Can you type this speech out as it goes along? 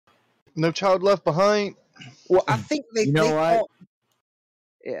No Child Left Behind. Well, I think they. You know they what? thought,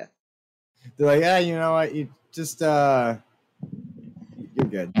 yeah. They're like, yeah, you know what? You just you're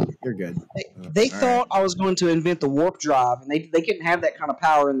good. You're good. They All thought I was going to invent the warp drive, and they couldn't have that kind of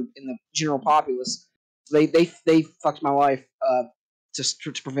power in the general populace. They fucked my life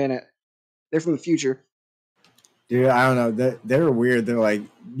to prevent it. They're from the future. Dude, I don't know. They're weird. They're like,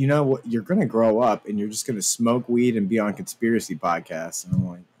 you know what? You're gonna grow up and you're just gonna smoke weed and be on conspiracy podcasts. And I'm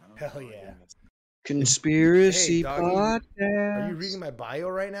like, oh, Hell yeah. Conspiracy Hey, doggy, podcast. Are you reading my bio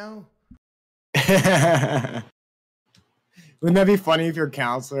right now? Wouldn't that be funny if your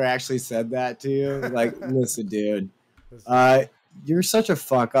counselor actually said that to you? Like, listen, dude, you're such a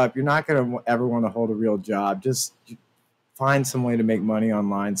fuck up. You're not gonna ever want to hold a real job. Just find some way to make money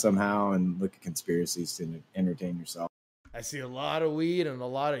online somehow and look at conspiracies to entertain yourself. I see a lot of weed and a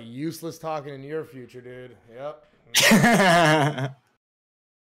lot of useless talking in your future, dude. Yep.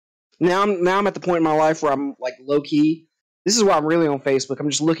 Now I'm at the point in my life where I'm like low key. This is why I'm really on Facebook. I'm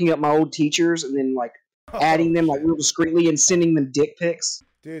just looking up my old teachers and then like adding them like real discreetly and sending them dick pics.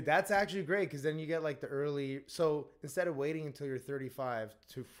 Dude, that's actually great because then you get like the early. So instead of waiting until you're 35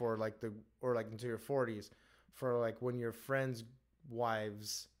 for like until your 40s, for like when your friends'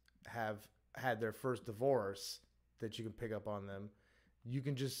 wives have had their first divorce, that you can pick up on them, you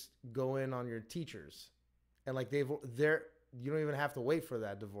can just go in on your teachers, and like you don't even have to wait for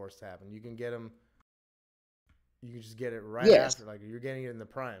that divorce to happen. You can get them. You can just get it right after. Like you're getting it in the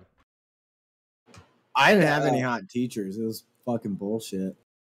prime. I didn't have any hot teachers. It was fucking bullshit.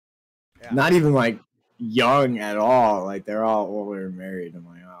 Yeah. Not even like young at all. Like they're all older and married. I'm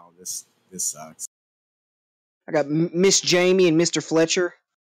like, oh, this sucks. I got Miss Jamie and Mr. Fletcher.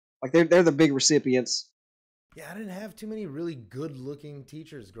 Like they're the big recipients. Yeah, I didn't have too many really good-looking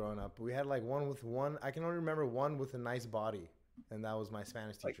teachers growing up. We had like I can only remember one with a nice body, and that was my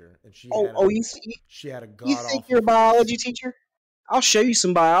Spanish teacher. And she had a god. You think you're a biology teacher? I'll show you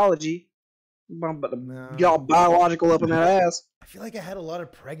some biology. I'm about to get all biological up in that ass. I feel like I had a lot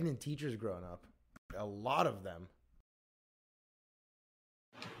of pregnant teachers growing up. A lot of them.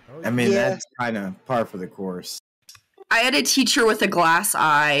 I mean, that's kind of par for the course. I had a teacher with a glass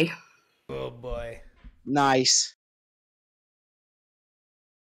eye. Oh boy. Nice.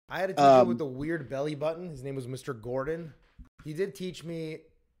 I had a teacher with a weird belly button. His name was Mr. Gordon. He did teach me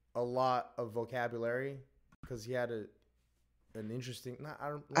a lot of vocabulary because he had an interesting.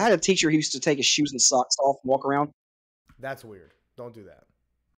 I had a teacher who used to take his shoes and socks off and walk around. That's weird. Don't do that.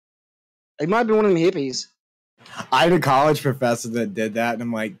 He might be one of them hippies. I had a college professor that did that, and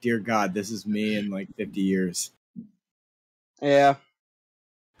I'm like, dear God, this is me in like 50 years. Yeah.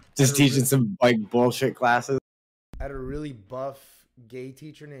 Just teaching some like bullshit classes. I had a really buff gay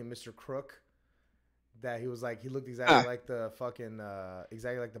teacher named Mr. Crook. That he looked exactly like the fucking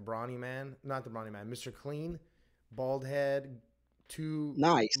exactly like the Brawny Man. Not the Brawny Man, Mr. Clean. Bald head, 2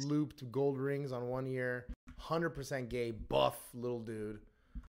 looped gold rings on one ear, 100% gay, buff little dude.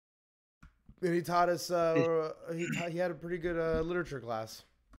 And he taught us. He had a pretty good literature class.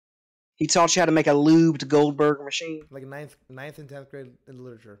 He taught you how to make a lubed Goldberg machine. Like ninth and 10th grade in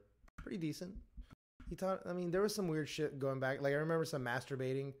literature, pretty decent. He taught. I mean, there was some weird shit going back. Like I remember some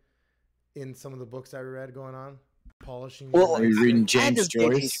masturbating in some of the books I read going on. Polishing. Well, are you reading James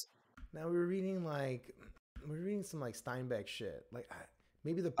Joyce? Now we were reading some like Steinbeck shit, like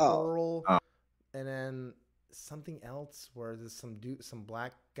maybe The Pearl, and then something else where there's some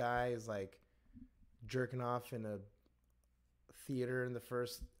black guy is like jerking off in a theater in the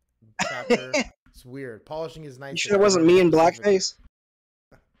first chapter. It's weird. Polishing his nice. You sure it wasn't me in blackface?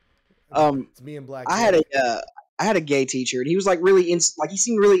 It's me in black. I had a gay teacher, and he was like he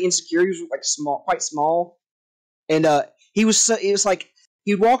seemed really insecure. He was like quite small, and it was like.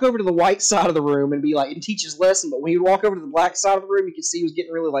 He'd walk over to the white side of the room and be like, and teach his lesson. But when he'd walk over to the black side of the room, you could see he was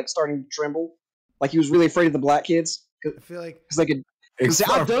getting really like starting to tremble, like he was really afraid of the black kids. I feel like because they could.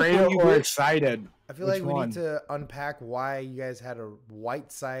 Afraid or excited. I feel like we need to unpack why you guys had a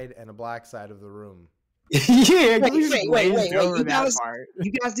white side and a black side of the room. Yeah, wait.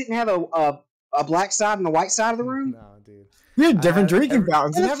 You guys didn't have a black side and a white side of the room? No, dude. We had different drinking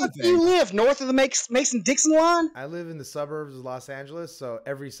fountains and everything. Where do you live? North of the Mason-Dixon line? I live in the suburbs of Los Angeles, so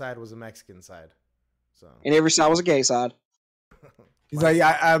every side was a Mexican side. So and every side was a gay side. He's like,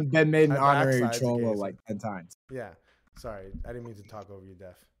 I've been made an honorary Cholo like 10 times. Yeah. Sorry, I didn't mean to talk over you,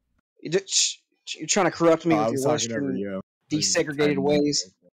 Def. You're trying to corrupt me with your Western desegregated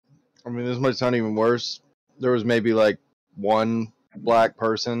ways. I mean, this might sound even worse. There was maybe like one black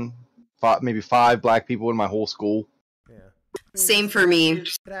person, maybe 5 black people in my whole school. Yeah. Same for me.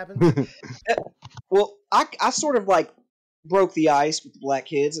 It happens. Well, I sort of like broke the ice with the black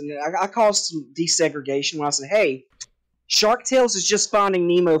kids, and I caused some desegregation when I said, "Hey, Shark Tales is just Finding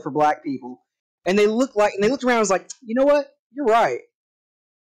Nemo for black people," and they looked around and was like, "You know what? You're right."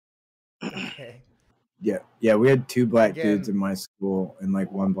 Okay. Yeah, we had 2 black Again. dudes in my school and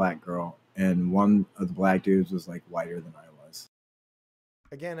like 1 black girl, and one of the black dudes was like whiter than I was.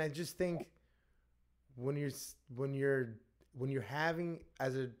 Again, I just think when you're having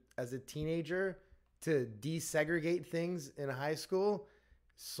as a teenager to desegregate things in high school,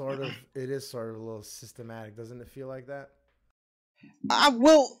 it is sort of a little systematic, doesn't it feel like that?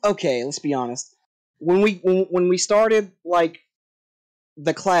 Well, okay, let's be honest. When we started like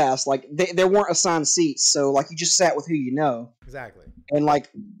the class, like there weren't assigned seats, so like you just sat with who you know, Exactly. and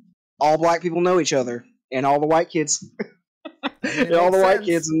like all black people know each other, and all the white kids, and all the makes white sense.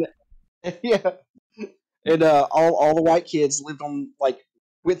 kids, and yeah, and all the white kids lived on like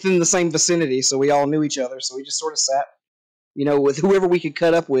within the same vicinity, so we all knew each other. So we just sort of sat, with whoever we could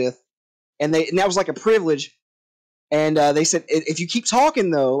cut up with, and that was like a privilege. And they said, if you keep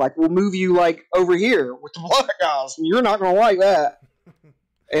talking though, like we'll move you like over here with the black guys, and you're not gonna like that.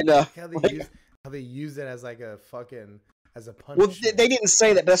 And how they use it as like a fucking as a well, punishment. they didn't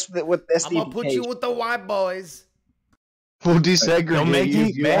say that. But that's I'm gonna put you with the white boys. We'll desegregate Don't make you.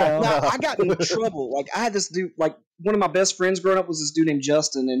 it Yeah. No, I got in trouble. Like I had this dude. Like one of my best friends growing up was this dude named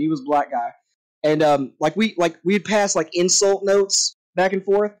Justin, and he was a black guy. And we'd pass like insult notes back and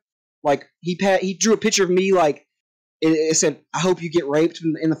forth. Like he drew a picture of me like it said, "I hope you get raped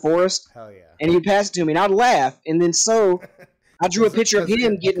in the forest," Hell yeah. and he'd pass it to me, and I'd laugh. And then I drew a picture of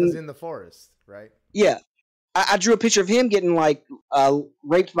him getting in the forest, right? yeah. I drew a picture of him getting like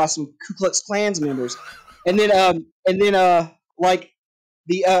raped by some Ku Klux Klan's members, and then like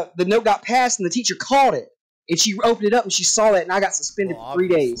the note got passed and the teacher caught it and she opened it up and she saw that and I got suspended for 3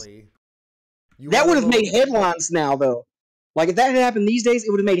 days. That would have made headlines now though. Like if that had happened these days,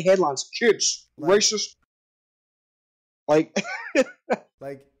 it would have made headlines. Kids, racist. Like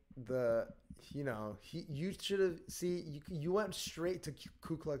you should have you went straight to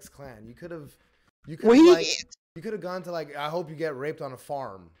Ku Klux Klan. You could have gone to like I hope you get raped on a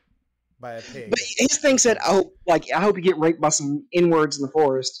farm by a pig. But his thing said I hope you get raped by some N-words in the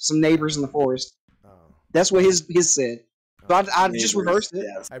forest, some neighbors in the forest. Oh. That's what his said. So I just reversed it.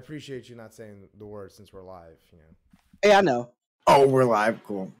 Yes. I appreciate you not saying the word since we're live, Hey, I know. Oh, we're live.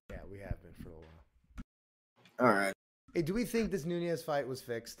 Cool. Yeah, we have been for a while. All right. Hey, do we think this Nunez fight was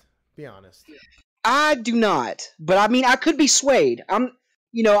fixed? Be honest. I do not, but I mean, I could be swayed. I'm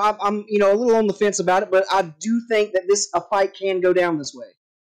a little on the fence about it, but I do think that a fight can go down this way.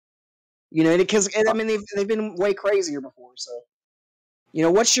 Because I mean they've been way crazier before. So,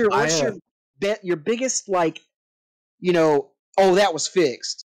 what's your your biggest like, oh that was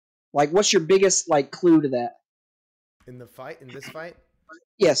fixed. Like, what's your biggest like clue to that? In this fight?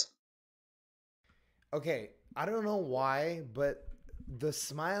 Yes. Okay, I don't know why, but the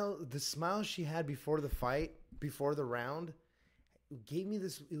smile she had before the fight, before the round, gave me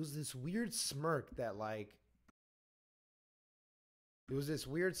this. It was this weird smirk that like. It was this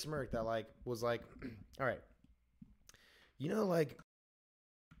weird smirk that like was like, all right, when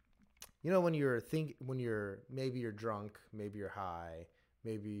maybe you're drunk, maybe you're high,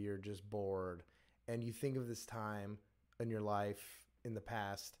 maybe you're just bored, and you think of this time in your life in the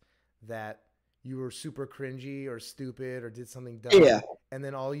past that you were super cringy or stupid or did something dumb. Yeah. And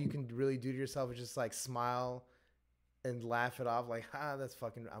then all you can really do to yourself is just like smile and laugh it off like, that's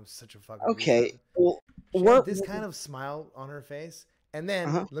fucking, I'm such a fucking okay. loser. Well, She had this kind of smile on her face. And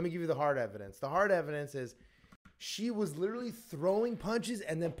then let me give you the hard evidence. The hard evidence is she was literally throwing punches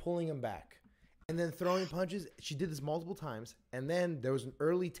and then pulling them back. And then throwing punches. She did this multiple times. And then there was an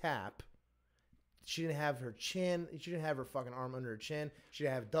early tap. She didn't have her chin. She didn't have her fucking arm under her chin. She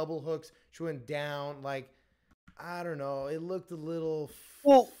didn't have double hooks. She went down. Like, I don't know. It looked a little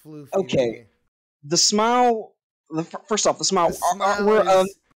floofy. Okay. The smile. First off, the smile. The smile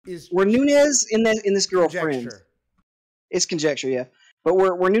were Nunez in this girl friends? conjecture. It's conjecture, yeah. But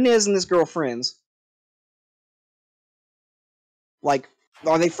were Nunez and this girl friends? Like,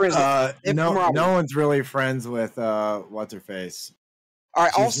 are they friends? No one's really friends with what's her face. All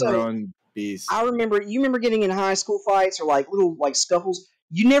right. She's her Also, own beast. you remember getting in high school fights or like little like scuffles.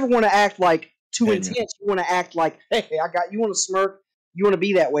 You never want to act like too intense. You want to act like, hey, you want to smirk. You want to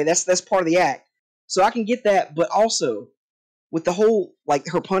be that way. That's part of the act. So I can get that, but also with the whole like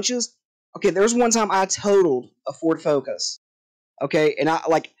her punches. Okay, there was one time I totaled a Ford Focus. Okay, and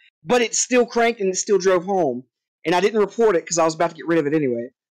but it still cranked and it still drove home, and I didn't report it because I was about to get rid of it anyway.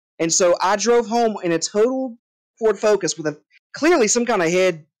 And so I drove home in a total Ford Focus with clearly some kind of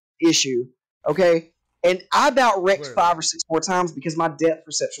head issue. Okay, And I about wrecked Clearly. 5 or 6 more times because my depth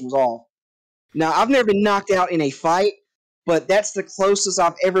perception was off. Now, I've never been knocked out in a fight, but that's the closest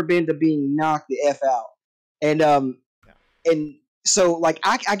I've ever been to being knocked the F out. And and so like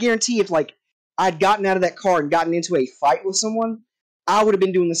I guarantee if like I'd gotten out of that car and gotten into a fight with someone, I would have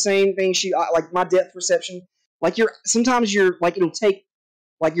been doing the same thing. Like my depth perception, like sometimes you're like it'll take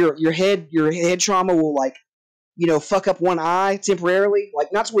like your head trauma will like fuck up one eye temporarily,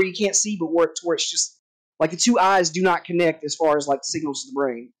 like not to where you can't see, but to where it's just like the two eyes do not connect as far as like signals to the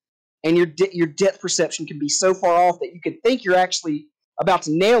brain, and your depth perception can be so far off that you could think you're actually about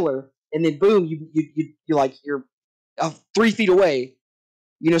to nail her, and then boom, you're 3 feet away.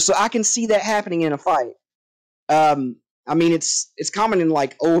 So I can see that happening in a fight. I mean, it's common in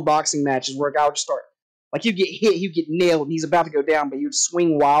like old boxing matches where a guy would just start like he'd get hit, he'd get nailed, and he's about to go down, but he would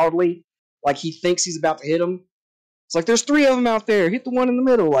swing wildly, like he thinks he's about to hit him. It's like there's 3 of them out there. Hit the one in the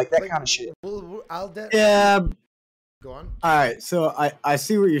middle, like that kind of shit. Yeah. Go on. All right, so I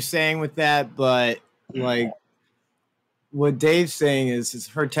see what you're saying with that, but like what Dave's saying is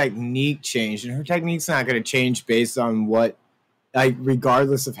her technique changed, and her technique's not going to change based on what, like,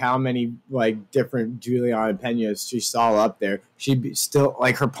 regardless of how many like different Juliana Peñas she saw up there, she'd still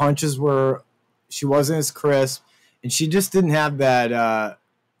like her punches she wasn't as crisp, and she just didn't have that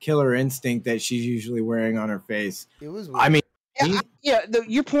killer instinct that she's usually wearing on her face. It was weird. I mean,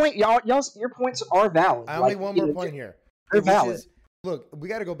 your point, your points are valid. I only one more point here. They're valid. Look, we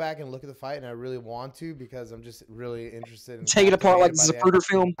got to go back and look at the fight, and I really want to because I'm just really interested in take it apart like this is a Zapruder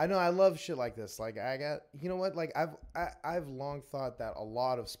film. I know, I love shit like this. Like you know what? Like I've long thought that a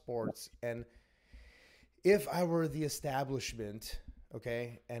lot of sports, and if I were the establishment,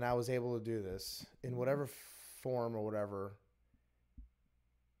 okay, and I was able to do this in whatever form or whatever,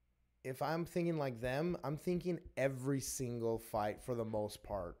 if I'm thinking like them, I'm thinking every single fight for the most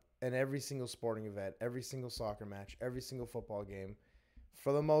part, and every single sporting event, every single soccer match, every single football game,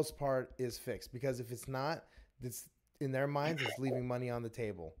 for the most part, is fixed. Because if it's not, it's in their minds, it's leaving money on the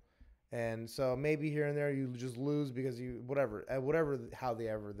table. And so maybe here and there you just lose because you how they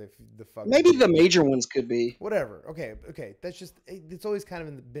ever the fuck. Maybe the major ones could be whatever. Okay. That's just it's always kind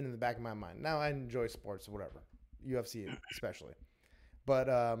of been in the back of my mind. Now I enjoy sports, whatever, UFC especially. But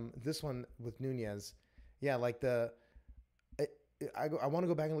this one with Nunes, yeah, like I want to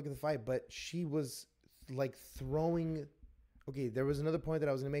go back and look at the fight, but she was like throwing. Okay, there was another point that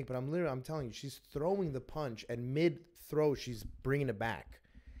I was going to make, but I'm telling you, she's throwing the punch, and mid-throw, she's bringing it back.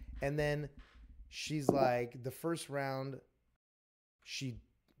 And then she's like, the first round, she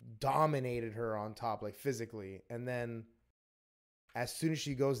dominated her on top, like physically. And then as soon as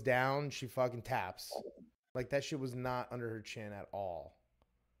she goes down, she fucking taps. Like that shit was not under her chin at all.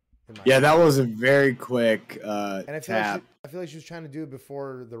 Yeah, that was a very quick and I tap. feel like she was trying to do it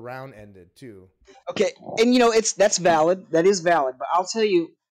before the round ended too. Okay, and that's valid. That is valid. But I'll tell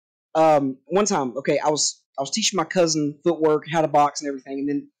you, one time, okay, I was teaching my cousin footwork, how to box and everything, and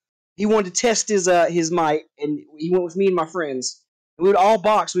then he wanted to test his might, and he went with me and my friends. We would all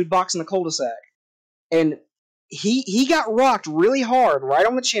box. We'd box in the cul-de-sac, and he got rocked really hard, right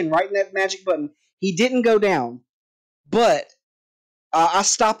on the chin, right in that magic button. He didn't go down, but I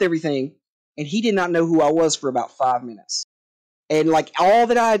stopped everything, and he did not know who I was for about 5 minutes. And like all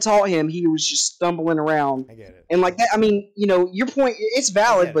that I had taught him, he was just stumbling around. I get it. And like that, I mean, your point, it's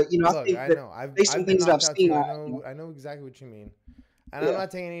valid, but Look, I think I that know. based on things that I've seen, I know exactly what you mean. And I'm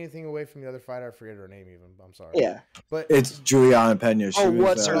not taking anything away from the other fighter. I forget her name even. I'm sorry. Yeah, but it's Juliana Peña. Oh,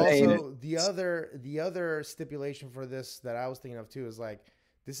 what's her name? Also, the other stipulation for this that I was thinking of too is like,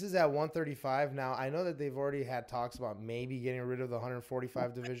 this is at 135. Now, I know that they've already had talks about maybe getting rid of the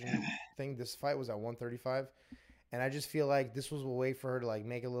 145 division thing. This fight was at 135. And I just feel like this was a way for her to like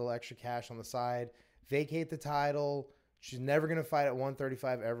make a little extra cash on the side, vacate the title. She's never going to fight at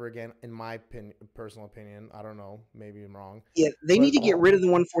 135 ever again, in my personal opinion. I don't know. Maybe I'm wrong. Yeah, they need to get rid of the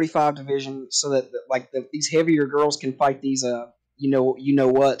 145 division so that these heavier girls can fight these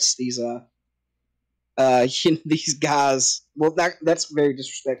these guys. Well, that's very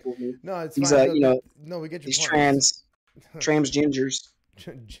disrespectful to me. No, it's these fine. No, we get your these point. transgenders.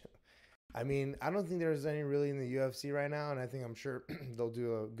 I mean, I don't think there's any really in the UFC right now, and I'm sure they'll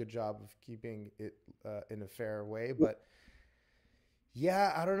do a good job of keeping it in a fair way. But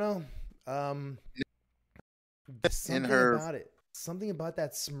yeah, I don't know. Something about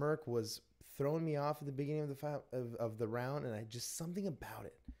that smirk was throwing me off at the beginning of the fight, of the round, and something about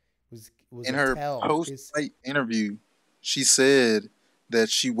it was in her post-fight interview. She said that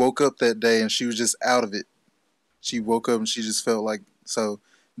she woke up that day and she was just out of it. She woke up and she just felt like so.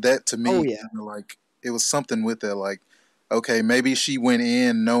 That to me, like it was something with that. Like, okay, maybe she went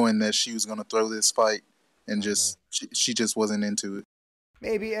in knowing that she was going to throw this fight, and just she just wasn't into it.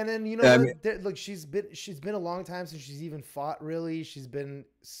 Maybe, and then you know, look, she's been a long time since she's even fought. Really, she's been.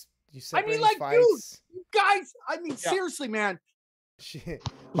 I mean, like, fights. Dude, you guys. I mean, seriously, man.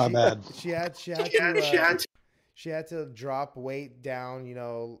 My bad. She had to drop weight down. You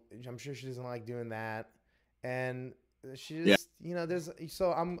know, I'm sure she doesn't like doing that, and she just, you know, there's.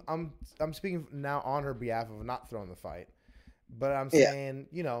 So I'm speaking now on her behalf of not throwing the fight, but I'm saying,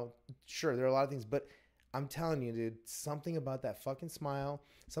 you know, sure, there are a lot of things, but I'm telling you, dude, something about that fucking smile,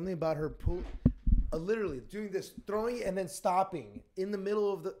 something about her literally doing this, throwing and then stopping in the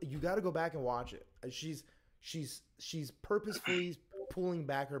middle of the. You got to go back and watch it. She's purposefully pulling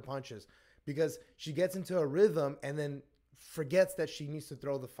back her punches because she gets into a rhythm and then forgets that she needs to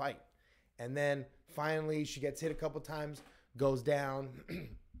throw the fight, and then finally she gets hit a couple times, goes down.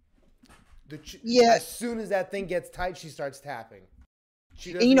 As soon as that thing gets tight, she starts tapping.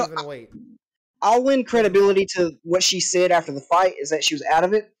 She doesn't even wait. I'll lend credibility to what she said after the fight is that she was out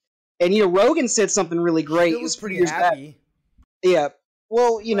of it. And, you know, Rogan said something really great. She was pretty happy. Back. Yeah.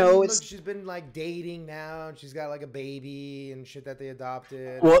 Well, you know, look, she's been like dating now, and she's got like a baby and shit that they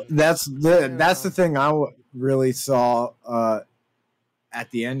adopted. Well, that's the thing I really saw at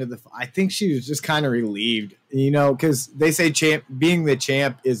the end of the. I think she was just kind of relieved, you know, because they say being the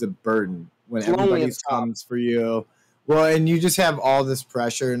champ is a burden when everybody comes for you. Well, and you just have all this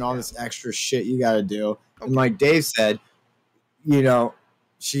pressure and all this extra shit you got to do. Okay. And like Dave said, you know,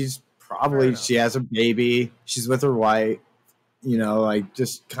 she has a baby. She's with her wife, you know, like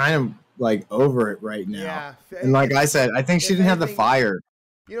just kind of like over it right now. Yeah. And like I said, I think she didn't have the fire.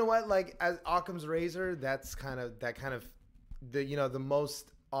 You know what? Like as Occam's razor, that's kind of the, you know, the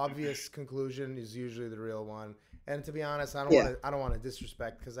most obvious conclusion is usually the real one. And to be honest, I don't want to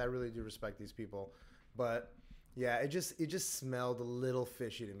disrespect, because I really do respect these people, but. Yeah, it just smelled a little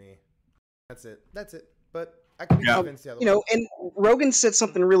fishy to me. That's it. But I can be convinced the other way. You know, and Rogan said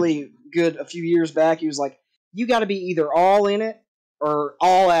something really good a few years back. He was like, "You got to be either all in it or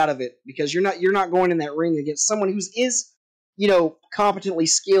all out of it, because you're not going in that ring against someone who is, you know, competently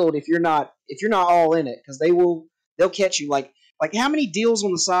skilled if you're not all in it, because they'll catch you. Like how many deals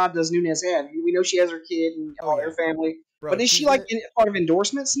on the side does Nunes have? We know she has her kid and all her family." Bro, but is she like part of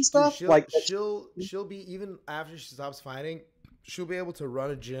endorsements and stuff? Dude, she'll be, even after she stops fighting, she'll be able to run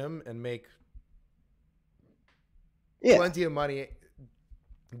a gym and make plenty of money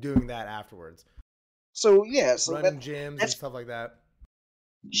doing that afterwards. So running gyms and stuff like that.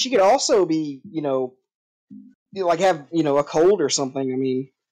 She could also be, you know, like have, you know, a cold or something. I mean,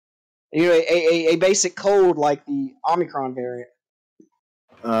 you know, a basic cold like the Omicron variant.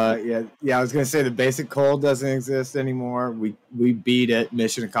 I was gonna say the basic cold doesn't exist anymore. We beat it,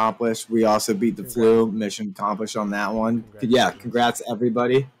 mission accomplished. We also beat the flu, mission accomplished on that one. Congrats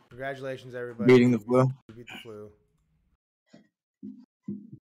everybody. Congratulations everybody. Beating the flu. We beat the flu.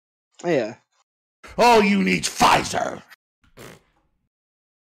 Yeah. Oh, you need Pfizer.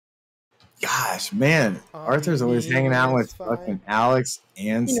 Gosh, man, Arthur's always hanging out with fucking Alex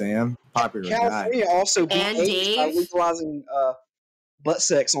and Sam. Popular California guy. Also beat AIDS by legalizing butt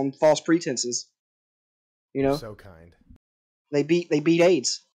sex on false pretenses. You know, so kind. They beat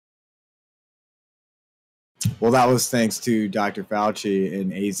AIDS. Well, that was thanks to Dr. Fauci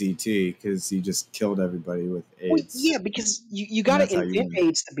and AZT, because he just killed everybody with AIDS. Well, yeah, because you got to invent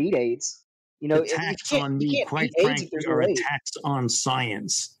AIDS to beat AIDS. You know, attacks on me, quite frankly, are attacks on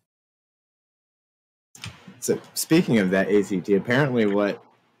science. So, speaking of that AZT, apparently what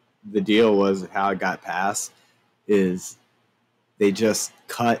the deal was, how it got passed, is they just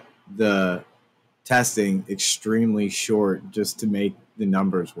cut the testing extremely short just to make the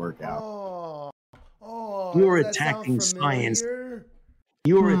numbers work out. You're attacking science.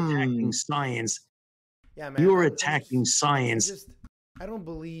 You're attacking science. Yeah, man. You're attacking science. I don't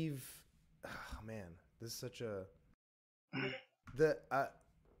believe. Oh, man, this is such a.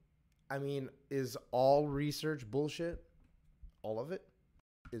 I mean, is all research bullshit? All of it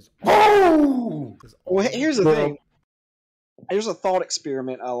is. Well, here's the thing. There's a thought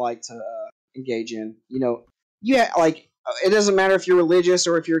experiment I like to engage in. You know, it doesn't matter if you're religious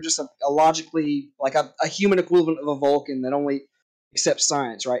or if you're just a logically, like a human equivalent of a Vulcan that only accepts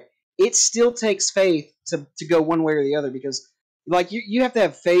science, right? It still takes faith to go one way or the other, because like you have to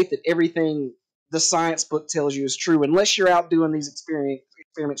have faith that everything the science book tells you is true, unless you're out doing these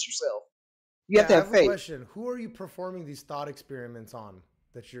experiments yourself. You have to have faith. I have a question. Who are you performing these thought experiments on?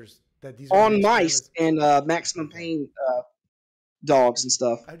 These on mice and maximum pain dogs and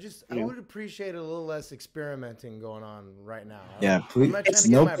stuff. I would appreciate a little less experimenting going on right now. Yeah, please. I'm not trying to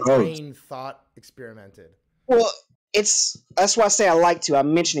get my brain thought experimented. Well, that's why I say I like to.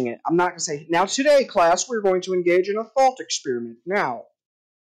 I'm mentioning it. I'm not going to say, now today, class, we're going to engage in a thought experiment. Now,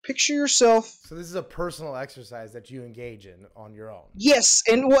 picture yourself. So this is a personal exercise that you engage in on your own. Yes,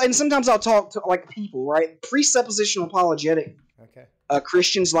 and sometimes I'll talk to like people, right? Presuppositional apologetic. Okay.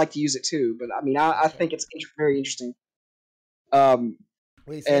 Christians like to use it too, but I mean, I think it's very interesting.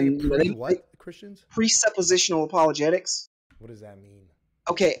 Wait, say what? Christians? Presuppositional apologetics. What does that mean?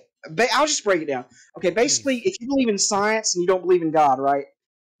 Okay, I'll just break it down. Okay, basically, if you believe in science and you don't believe in God, right?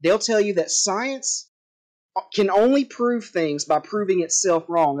 They'll tell you that science can only prove things by proving itself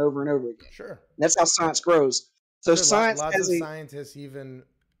wrong over and over again. Sure. That's how science grows. So science lots has of scientists even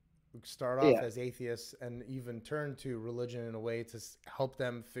start off as atheists and even turn to religion in a way to help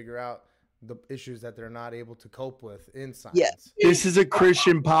them figure out the issues that they're not able to cope with in science. Yeah. This is a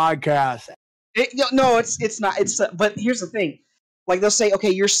Christian podcast. No, it's not. But here's the thing. Like they'll say,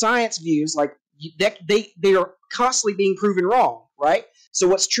 okay, your science views, like they are constantly being proven wrong, right? So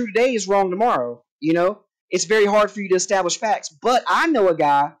what's true today is wrong tomorrow. You know, it's very hard for you to establish facts. But I know a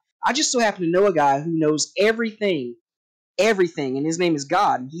guy. I just so happen to know a guy who knows everything, and his name is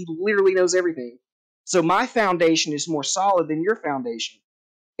God. And he literally knows everything. So my foundation is more solid than your foundation,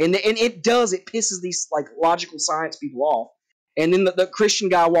 and it pisses these like logical science people off, and then the Christian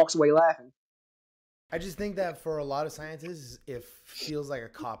guy walks away laughing. I just think that for a lot of scientists, it feels like a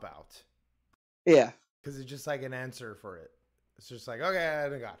cop-out. Yeah. Because it's just like an answer for it. It's just like, okay, I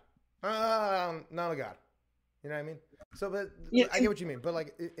don't God. Not a God. You know what I mean? So, but yeah, I get what you mean. But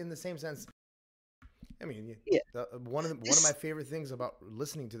like in the same sense, I mean, one of my favorite things about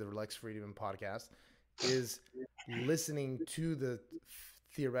listening to the Lex Friedman podcast is listening to the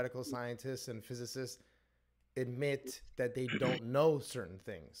theoretical scientists and physicists admit that they don't know certain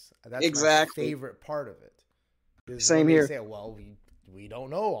things. That's exactly my favorite part of it. Same here. They say, well, we don't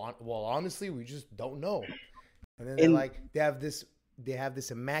know. Well, honestly, we just don't know. And then they're like, they have this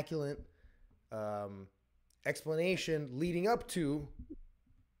immaculate explanation leading up to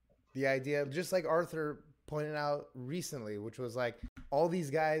the idea, just like Arthur pointed out recently, which was like all these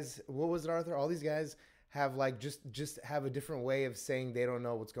guys. What was it, Arthur? All these guys have like just have a different way of saying they don't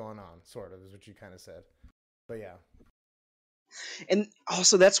know what's going on. Sort of is what you kind of said. But yeah, and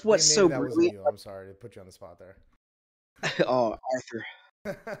also that's what's so brilliant. I'm sorry to put you on the spot there. Oh, Arthur.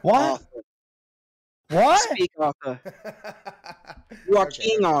 What? What? Speak, Arthur. You are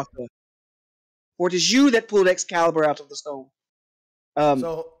King Arthur. For it is you that pulled Excalibur out of the stone.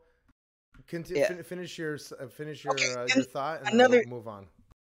 So, finish your thought, and then we'll move on.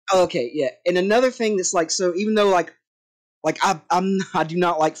 Okay, yeah, and another thing that's like, so even though like I do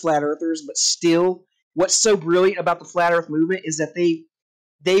not like flat earthers, but still, what's so brilliant about the flat Earth movement is that they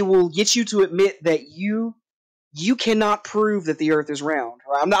will get you to admit that you cannot prove that the Earth is round.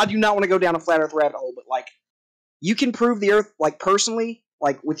 Right? I do not want to go down a flat Earth rabbit hole, but like you can prove the Earth like personally,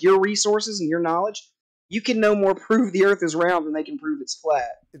 like with your resources and your knowledge, you can no more prove the Earth is round than they can prove it's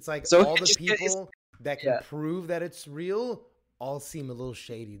flat. It's like so all the people that can prove that it's real all seem a little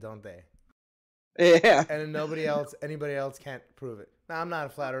shady, don't they? Yeah. And anybody else can't prove it. Now, I'm not a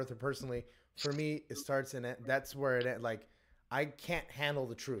flat earther personally. For me, it starts in it. That's where it ends. Like, I can't handle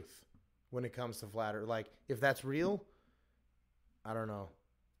the truth when it comes to flat earth. Like, if that's real, I don't know.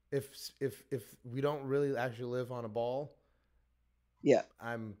 If we don't really actually live on a ball, yeah,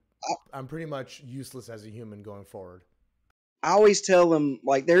 I'm pretty much useless as a human going forward. I always tell them,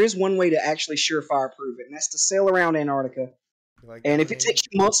 like, there is one way to actually surefire prove it, and that's to sail around Antarctica. Like, and if it takes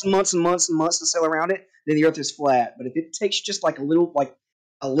you months and months and months and months to sail around it, then the Earth is flat. But if it takes you just like a little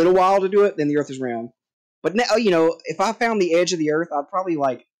while to do it, then the Earth is round. But now, if I found the edge of the Earth, I'd probably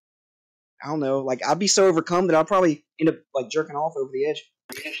I'd be so overcome that I'd probably end up like jerking off over the edge.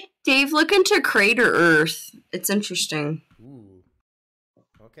 Dave, look into Crater Earth. It's interesting. Ooh.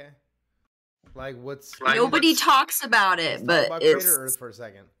 Okay. Like what's nobody talks about it, but talk about Crater Earth for a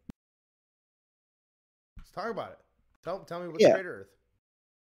second. Let's talk about it. Tell me what's Crater Earth.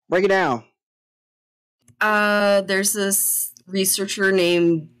 Break it down. There's this researcher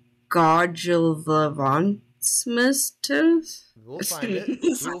named Godjelavantsmistis. We'll find it.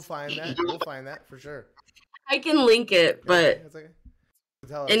 We'll find that for sure. I can link it, but okay.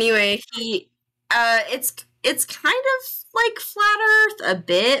 Anyway, it's kind of like flat Earth a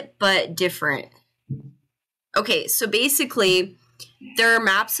bit, but different. Okay, so basically, there are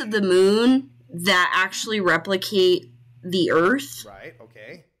maps of the moon that actually replicate the Earth. Right.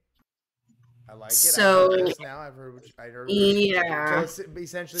 Okay. I like it. So I've heard. Yeah. So it's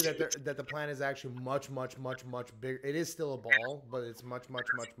essentially that the planet is actually much bigger. It is still a ball, but it's much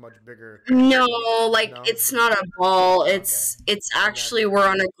bigger. No, it's not a ball. It's actually we're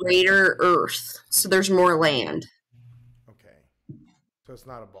on a greater Earth, so there's more land. So it's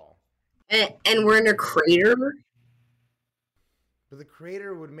not a ball. And we're in a crater. But the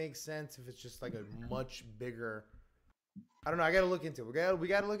crater would make sense if it's just like a much bigger. I don't know. I gotta look into it. We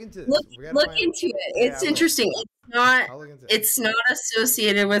gotta look into this. Look into it. It's interesting. It's not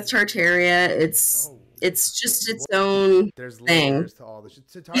associated with Tartaria. It's just its own There's thing. layers to all this.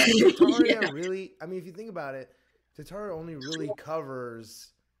 Tartaria really. I mean, if you think about it, Tartaria only really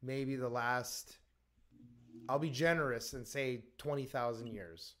covers maybe the last. I'll be generous and say 20,000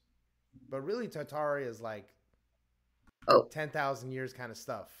 years, but really Tartaria is like 10,000 years kind of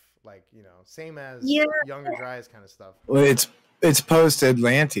stuff. Like, you know, same as Younger Dryas kind of stuff. Well, it's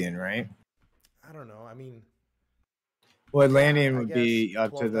post-Atlantean, right? I don't know. I mean, well, Atlantean would be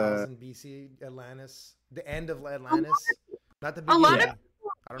up to the BC Atlantis, the end of Atlantis, not the A beginning. lot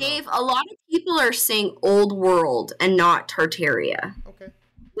of Dave, a lot of people are saying Old World and not Tartaria. Okay.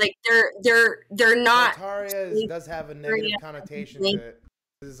 Like they're not. Tartaria does have a negative connotation to it.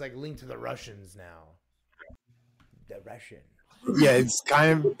 It's like linked to the Russians now. The Russian. Yeah, it's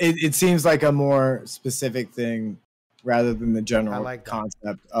kind of it seems like a more specific thing rather than the general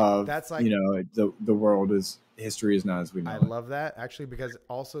concept of that's like, you know, the world is history is not as we know. I it. love that actually, because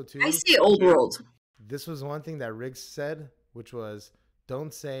also too I see Old World. This was one thing that Riggs said, which was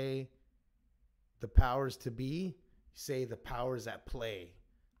don't say the powers to be, say the powers at play.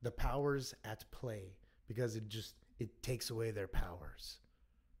 The powers at play, because it takes away their powers.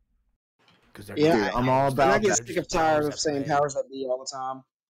 Because yeah, I'm all about. I get sick of tired of saying powers that be all the time.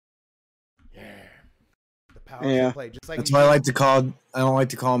 Yeah, the powers at play. Just like that's why I like to call. I don't like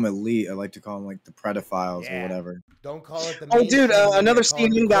to call them elite. I like to call them like the pedophiles or whatever. Don't call it the. Oh, dude! Another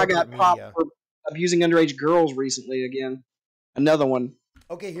CNN guy got popped for abusing underage girls recently. Again, another one.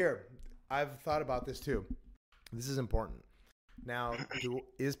 Okay, here I've thought about this too. This is important. Now,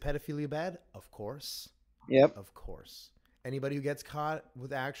 is pedophilia bad? Of course. Yep. Of course. Anybody who gets caught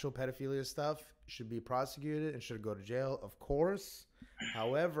with actual pedophilia stuff should be prosecuted and should go to jail. Of course.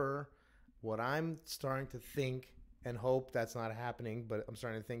 However, what I'm starting to think and hope that's not happening, but I'm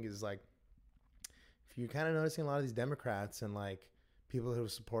starting to think is like, if you're kind of noticing a lot of these Democrats and like people who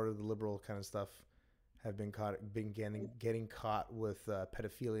have supported the liberal kind of stuff have been getting caught with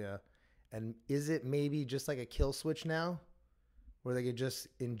pedophilia, and is it maybe just like a kill switch now? Where they could just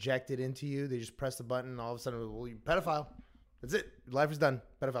inject it into you. They just press the button and all of a sudden, well, you're pedophile. That's it. Your life is done.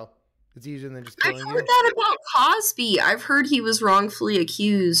 Pedophile. It's easier than just killing you. I've heard that about Cosby. I've heard he was wrongfully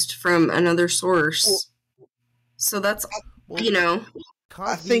accused from another source. So that's, you know.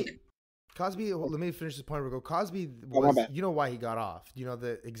 Cosby, I think. Cosby, well, let me finish this point. Cosby was, you know why he got off? Do you know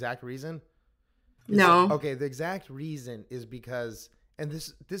the exact reason? No. Okay, the exact reason is because, and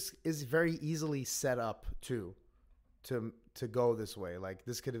this is very easily set up too, to go this way. Like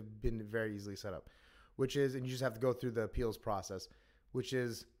this could have been very easily set up, which is, and you just have to go through the appeals process, which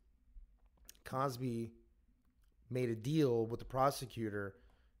is Cosby made a deal with the prosecutor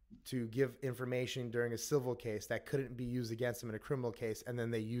to give information during a civil case that couldn't be used against him in a criminal case, and then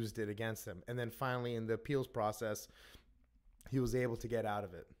they used it against him. And then finally in the appeals process, he was able to get out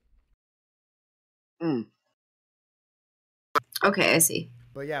of it. Okay, I see.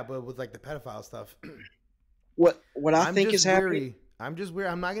 But yeah, but with like the pedophile stuff, what I think is happening. I'm just weird.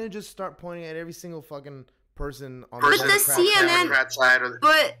 I'm not gonna just start pointing at every single fucking person on the CNN side.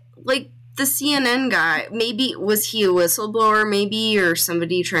 But like the CNN guy, maybe was he a whistleblower, maybe, or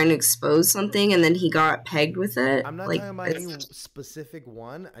somebody trying to expose something, and then he got pegged with it. I'm not talking about any specific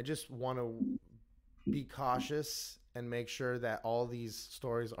one. I just want to be cautious and make sure that all these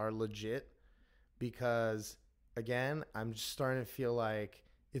stories are legit, because again, I'm just starting to feel like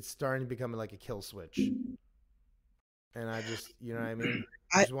it's starting to become like a kill switch. And I just, you know what I mean?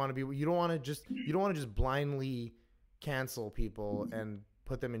 I just want to be. You don't want to just blindly cancel people and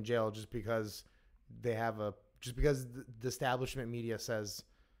put them in jail just because the establishment media says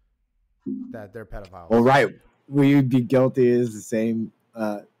that they're pedophiles. Well, right. Will you be guilty is the same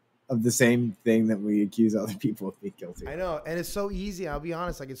of the same thing that we accuse other people of being guilty. I know, and it's so easy. I'll be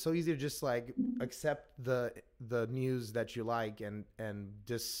honest. Like it's so easy to just like accept the news that you like and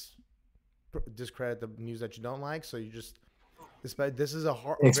discredit the news that you don't like. So you just this is a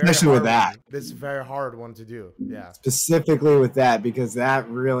hard, especially with that. This is a very hard one to do. Yeah, specifically with that, because that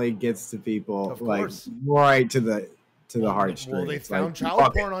really gets to people like right to the heartstrings. Well, they found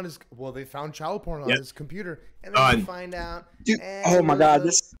child porn on his. Well, they found child porn on his computer, and then you find out. Dude, oh my god,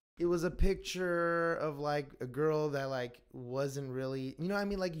 it was a picture of like a girl that like wasn't really, you know what I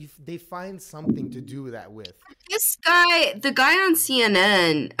mean? Like they find something to do that with. This guy, the guy on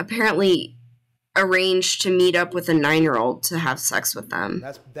CNN, apparently arranged to meet up with a 9-year-old to have sex with them.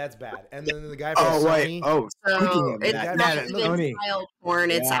 That's bad. And then the guy from Sony. So it's that, not that, even Sony. child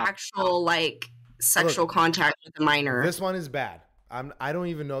porn. It's actual like sexual contact with a minor. This one is bad. I don't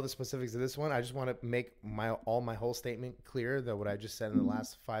even know the specifics of this one. I just want to make my whole statement clear that what I just said in the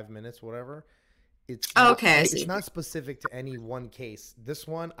last 5 minutes, whatever. It's it's not specific to any one case. This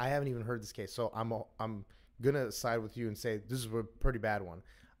one, I haven't even heard this case, so I'm gonna side with you and say this is a pretty bad one.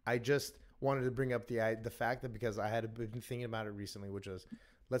 I just wanted to bring up the fact that because I had been thinking about it recently, which is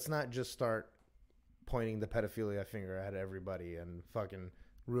let's not just start pointing the pedophilia finger at everybody and fucking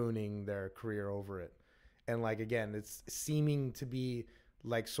ruining their career over it. And like again, it's seeming to be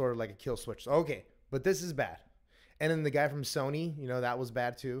like sort of like a kill switch. So, okay, but this is bad. And then the guy from Sony, that was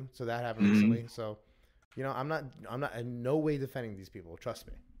bad too. So that happened recently. So, I'm not in no way defending these people. Trust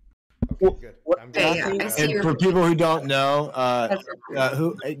me. Okay, good. I'm and for people who don't know,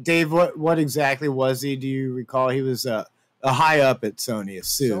 Dave, what exactly was he? Do you recall? He was a high up at Sony, a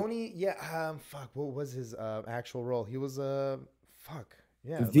suit. Sony, yeah. What was his actual role? He was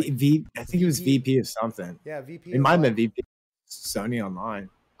yeah. I think he was VP of something. Yeah, VP. It might have been VP Sony Online.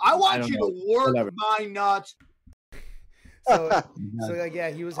 I want you to work my nuts. So like, yeah,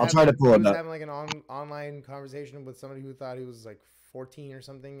 he was. I'll try to pull it up. Having like an online conversation with somebody who thought he was like 14 or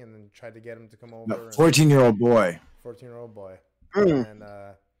something, and then tried to get him to come over. 14-year-old boy. 14-year-old boy. And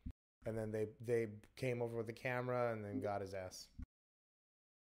then they came over with the camera and then got his ass.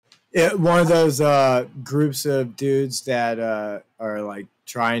 Yeah, one of those groups of dudes that are like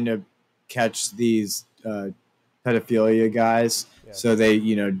trying to catch these pedophilia guys. Yeah. So they,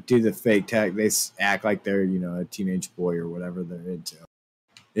 do the fake tech. They act like they're, a teenage boy or whatever they're into.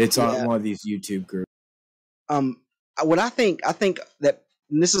 It's on one of these YouTube groups. What I think that,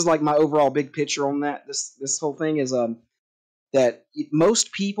 and this is like my overall big picture on that. This whole thing is that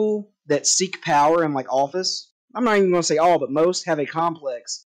most people that seek power in like office, I'm not even going to say all, but most have a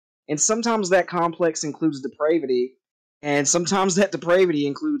complex. And sometimes that complex includes depravity, and sometimes that depravity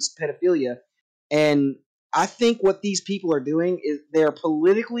includes pedophilia. And I think what these people are doing is they're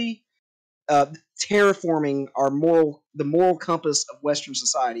politically terraforming the moral compass of Western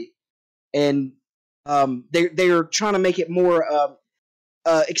society, and they are trying to make it more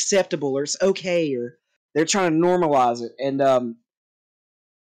acceptable, or it's okay, or they're trying to normalize it,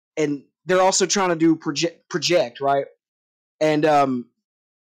 and they're also trying to do project, right? And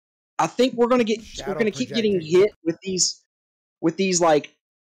I think we're gonna keep getting hit with these like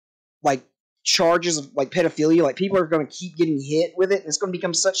charges of like pedophilia. Like people are gonna keep getting hit with it, and it's gonna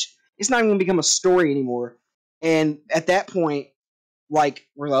become it's not even gonna become a story anymore. And at that point, like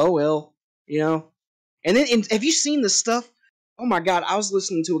we're like, oh well, And then have you seen the stuff? Oh my God, I was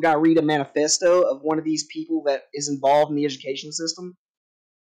listening to a guy read a manifesto of one of these people that is involved in the education system,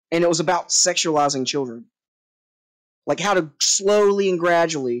 and it was about sexualizing children, like how to slowly and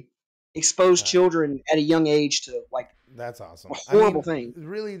gradually expose children at a young age to like that's awesome. A horrible thing.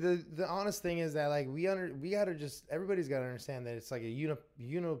 Really, the honest thing is that like we gotta just everybody's gotta understand that it's like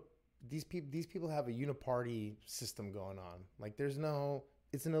these people have a uniparty system going on. Like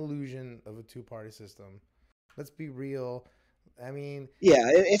it's an illusion of a two-party system. Let's be real. I mean, yeah,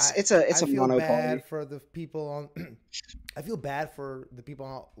 it's a monoparty. Bad for the people on. I feel bad for the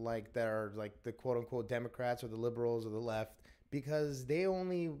people like that are like the quote unquote Democrats or the liberals or the left, because they're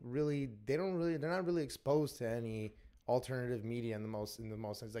not really exposed to any alternative media in the most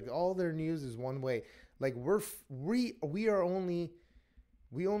sense. Like all their news is one way. Like we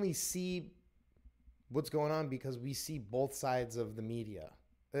only see what's going on because we see both sides of the media.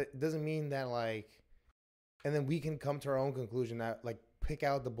 It doesn't mean that like, and then we can come to our own conclusion that like pick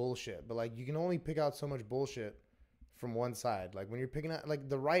out the bullshit, but like you can only pick out so much bullshit from one side. Like when you're picking out, like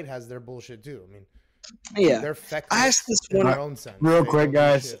the right has their bullshit too. I mean, yeah, they're feckless I asked this in their own sense. Real quick,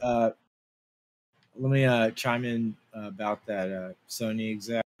 guys. Let me chime in about that Sony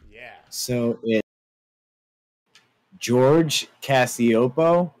exec. Yeah. So George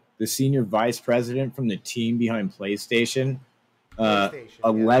Cassiopo, the senior vice president from the team behind PlayStation,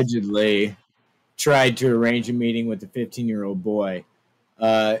 allegedly tried to arrange a meeting with the 15-year-old boy.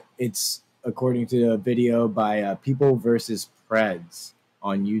 It's according to a video by People vs. Preds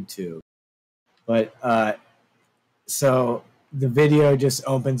on YouTube. But so the video just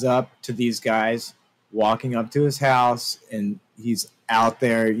opens up to these guys walking up to his house, and he's out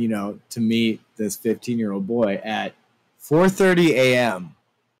there, to meet this 15-year-old boy at 4:30 a.m.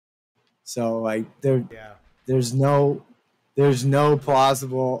 So like there's no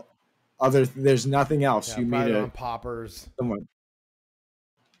plausible there's nothing else. Yeah, you meet on poppers. Someone.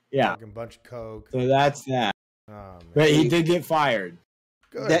 Yeah. A bunch of coke. So that's that. Oh, but he did get fired.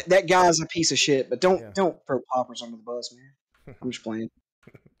 that guy's a piece of shit. But don't throw poppers under the bus, man. I'm just playing.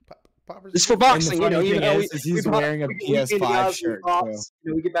 It's for boxing, he's wearing a PS5 shirt.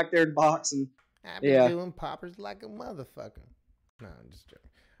 We get back there and box, and I've been doing poppers like a motherfucker. No, I'm just joking.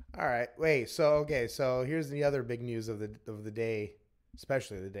 All right, wait. So here's the other big news of the day,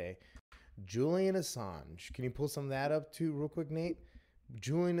 especially the day. Julian Assange. Can you pull some of that up too, real quick, Nate?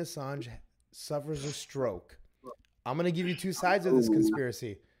 Julian Assange suffers a stroke. I'm gonna give you two sides of this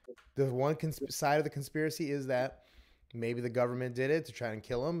conspiracy. The one side of the conspiracy is that maybe the government did it to try and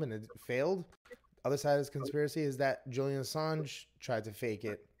kill him and it failed. Other side of this conspiracy is that Julian Assange tried to fake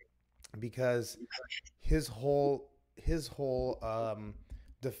it because his whole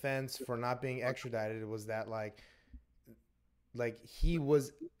defense for not being extradited was that like he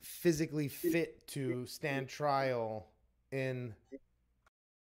was physically fit to stand trial in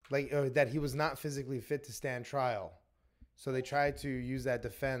that he was not physically fit to stand trial. So they tried to use that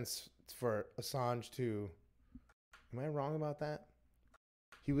defense for Assange to. Am I wrong about that?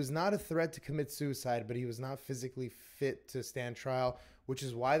 He was not a threat to commit suicide, but he was not physically fit to stand trial, which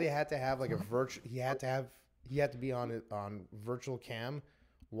is why they had to have like a virtual. He had to be on virtual cam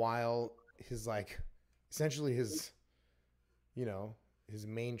while his essentially his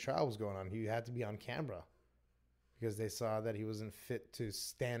main trial was going on. He had to be on camera because they saw that he wasn't fit to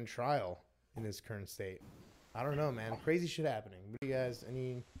stand trial in his current state. I don't know, man. Crazy shit happening. What do you guys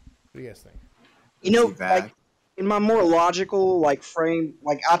think? In my more logical frame,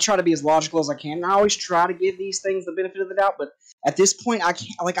 I try to be as logical as I can. And I always try to give these things the benefit of the doubt, but at this point, I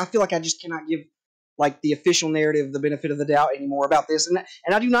can't. I feel like I just cannot give the official narrative the benefit of the doubt anymore about this. And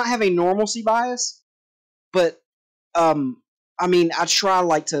I do not have a normalcy bias, but I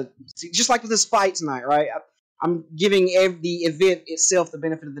try to see, just like with this fight tonight, right? I'm giving the event itself the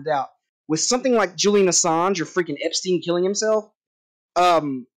benefit of the doubt. With something like Julian Assange or freaking Epstein killing himself,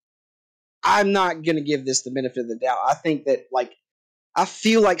 I'm not gonna give this the benefit of the doubt. I think that I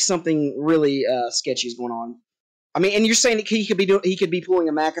feel like something really sketchy is going on. I mean, and you're saying that he could be pulling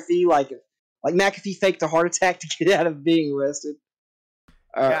a McAfee, like McAfee faked a heart attack to get out of being arrested.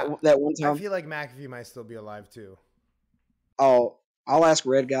 That one time. I feel like McAfee might still be alive too. Oh, I'll ask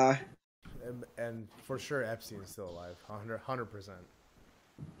Red Guy. And for sure, Epstein is still alive, 100%.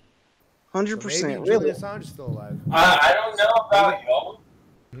 100%. Maybe Julian Assange is still alive. I don't know about y'all.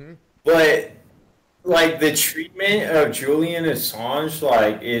 Mm-hmm. But the treatment of Julian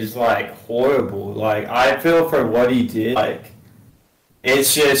Assange is horrible. I feel for what he did.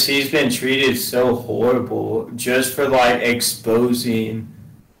 It's just he's been treated so horrible just for exposing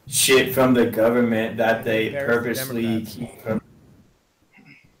shit from the government that they purposely keep from.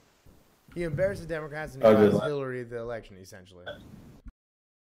 He embarrassed the Democrats and he lost Hillary the election, essentially.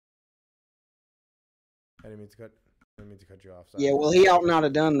 I didn't mean to cut you off. Sorry. Yeah, well, he ought not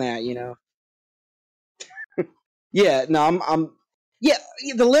have done that, Yeah, no,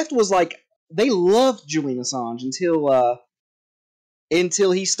 the left was they loved Julian Assange until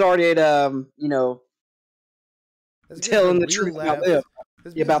he started, telling the truth about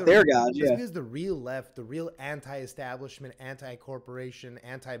their guys. Yeah, because the real left, the real anti-establishment, anti-corporation,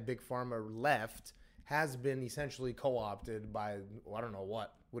 anti-big pharma left has been essentially co-opted by I don't know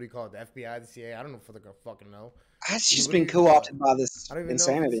what. What do you call it? The FBI, the CIA? I don't know if I fucking know. It's just been co-opted by this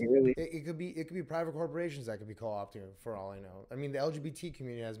insanity, really. It could be private corporations that could be co-opting for all I know. I mean, the LGBT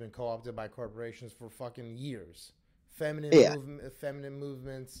community has been co-opted by corporations for fucking years. Feminine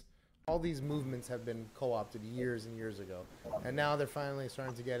movements, all these movements have been co-opted years and years ago, and now they're finally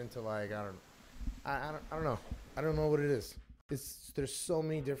starting to get into I don't know. I don't know what it is. There's so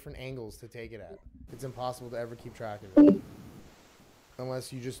many different angles to take it at. It's impossible to ever keep track of it.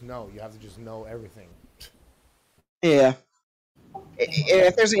 Unless you just know. You have to just know everything. Yeah.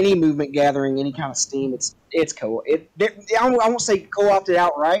 If there's any movement gathering any kind of steam, it's I won't say co-opted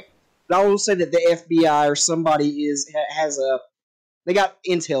outright, but I will say that the FBI or somebody they got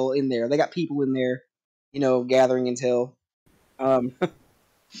intel in there. They got people in there, gathering intel.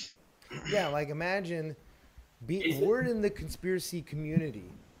 Yeah, imagine we're in the conspiracy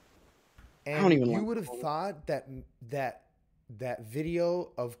community, and you would have thought that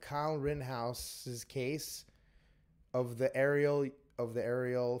video of Kyle Rittenhouse's case of the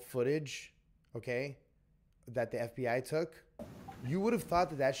aerial footage, okay, that the FBI took, you would have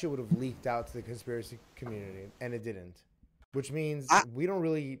thought that shit would have leaked out to the conspiracy community, and it didn't. Which means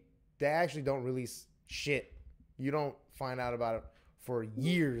they actually don't release shit. You don't find out about it for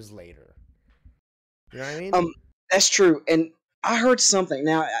years later. You know what I mean? That's true. And I heard something.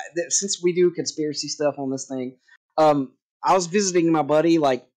 Now, since we do conspiracy stuff on this thing, I was visiting my buddy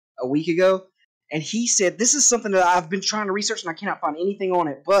a week ago, and he said this is something that I've been trying to research and I cannot find anything on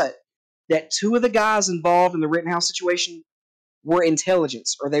it, but that 2 of the guys involved in the Rittenhouse situation were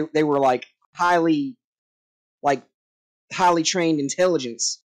intelligence, or they were like highly trained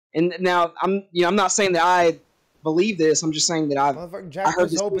intelligence. And now I'm not saying that I believe this. I'm just saying that I heard Jack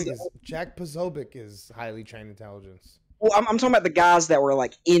Posobiec is highly trained intelligence. Well, I'm talking about the guys that were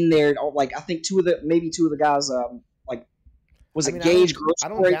like in there. Like I think 2 of the guys Gage? I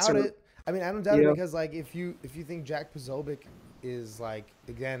don't doubt it. I mean, I don't doubt it because like if you think Jack Posobiec is like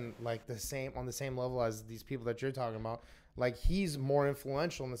again like on the same level as these people that you're talking about, like he's more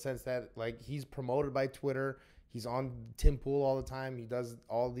influential in the sense that like he's promoted by Twitter. He's on Tim Pool all the time. He does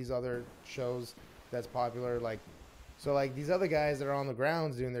all these other shows that's popular. Like, so like these other guys that are on the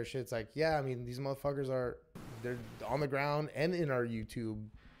grounds doing their shit. It's like, yeah, I mean, these motherfuckers they're on the ground and in our YouTube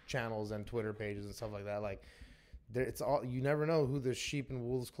channels and Twitter pages and stuff like that. Like, it's all, you never know who the sheep and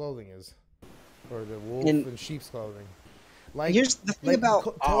wolves clothing is, or the wolf and sheep's clothing. Like, here's the thing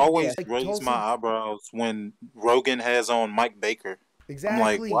about I always raise my eyebrows when Rogan has on Mike Baker. Exactly.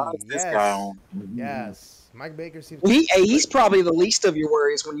 I'm like, why is this guy on? Yes. Mike Baker seems. He's probably the least of your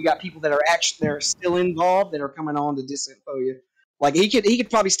worries when you got people that are still involved that are coming on to disinfo you. Like he could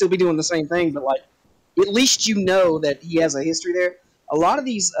probably still be doing the same thing, but like at least you know that he has a history there. A lot of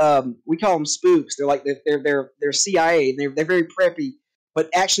these we call them spooks. They're like they're CIA. They're very preppy, but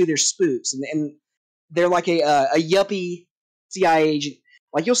actually they're spooks, and they're like a yuppie CIA agent.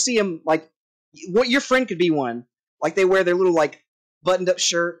 Like you'll see them like what your friend could be one. Like they wear their little like buttoned up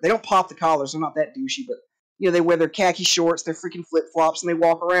shirt. They don't pop the collars. They're not that douchey, but they wear their khaki shorts, their freaking flip flops, and they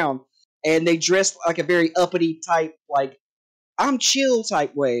walk around and they dress like a very uppity type, like I'm chill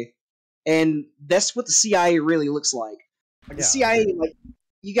type way. And that's what the CIA really looks like. Like the CIA, like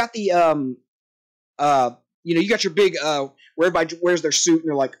you got the you got your big where everybody wears their suit and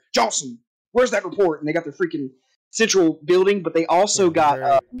they're like, Johnson, where's that report? And they got their freaking central building, but they also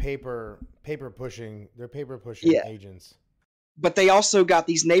got paper pushing. They're paper pushing agents. But they also got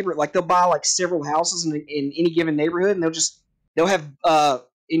these like they'll buy like several houses in any given neighborhood, and they'll have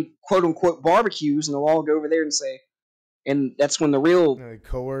in quote unquote barbecues, and they'll all go over there and say, and that's when the real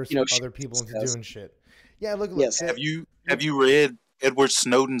coerce other people into doing shit. Yeah, look. Yes. Have you read Edward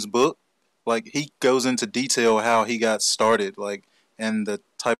Snowden's book? Like he goes into detail how he got started, like and the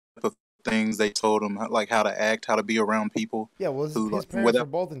type of things they told him, like how to act, how to be around people. Yeah, well, his parents were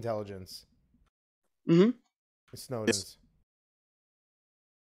both intelligence. Mm-hmm. Snowden's.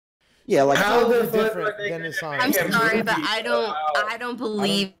 Yeah, like how different than Assange. I'm sorry, but I don't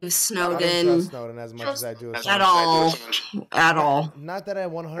believe Snowden. I don't trust Snowden as much as I do Assange. At all. Not that I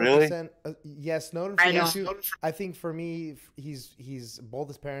 100%. Yes, Snowden. I think for me, he's both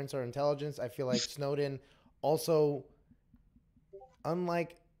his parents are intelligence. I feel like Snowden also,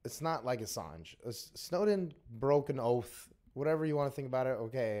 unlike, it's not like Assange. Snowden broke an oath. Whatever you want to think about it,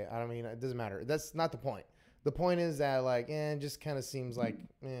 okay. I mean, it doesn't matter. That's not the point. The point is that like, it just kind of seems like,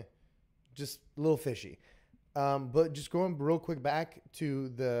 just a little fishy. But just going real quick back to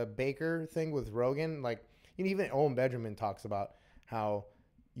the Baker thing with Rogan, like even Owen Benjamin talks about how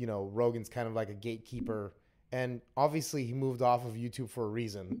Rogan's kind of like a gatekeeper, and obviously he moved off of YouTube for a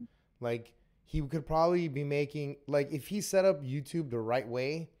reason. Like he could probably be making, like if he set up YouTube the right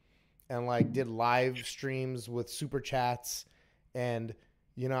way and like did live streams with super chats and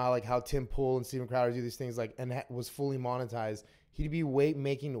like how Tim Pool and Steven Crowder do these things, like, and was fully monetized, he'd be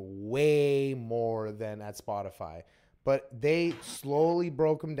making way more than at Spotify. But they slowly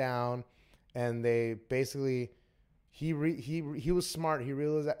broke him down, and they basically he was smart. He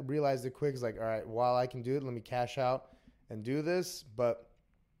realized it quick. He's like, all right, while I can do it, let me cash out and do this. But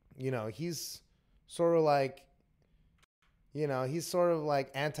he's sort of like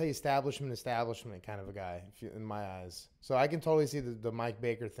anti-establishment kind of a guy in my eyes. So I can totally see the Mike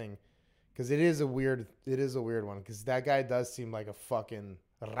Baker thing. Because it is a weird one. Because that guy does seem like a fucking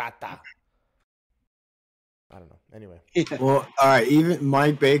rata. I don't know. Anyway. Well, all right. Even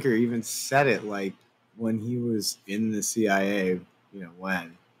Mike Baker even said it like when he was in the CIA.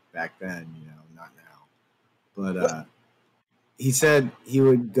 When back then. Not now. But he said he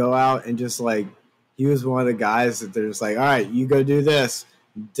would go out and just like he was one of the guys that they're just like, all right, you go do this.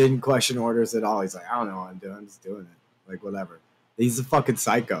 Didn't question orders at all. He's like, I don't know what I'm doing. I'm just doing it. Like whatever. He's a fucking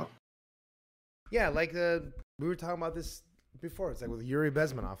psycho. Yeah, like we were talking about this before. It's like with Yuri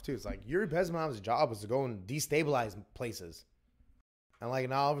Bezmenov too. It's like Yuri Bezmenov's job was to go and destabilize places, and like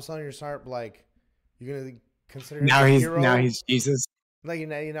now all of a sudden you're you're gonna consider him a hero. Now he's Jesus. Like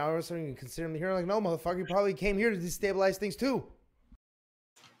all of a sudden you consider him the hero. Like no, motherfucker, you probably came here to destabilize things too.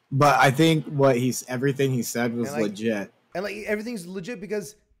 But I think everything he said was legit, and like everything's legit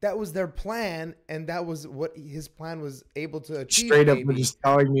because that was their plan, and that was what his plan was able to achieve. Straight up, we're just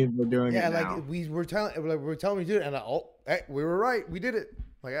telling me we're doing it now. Like we were telling me to do it, and hey, we were right, we did it.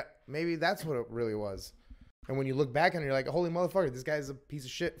 Like maybe that's what it really was. And when you look back on it, you're like, holy motherfucker, this guy's a piece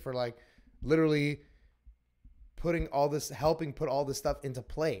of shit for like literally helping put all this stuff into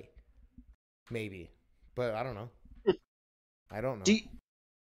play. Maybe, but I don't know. I don't know.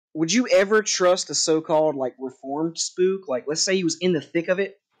 Would you ever trust a so-called like reformed spook? Like, let's say he was in the thick of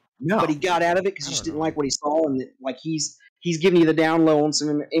it, but he got out of it because he just didn't like what he saw, and like he's giving you the down low on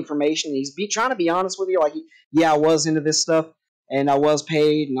some information. And he's trying to be honest with you, like, I was into this stuff, and I was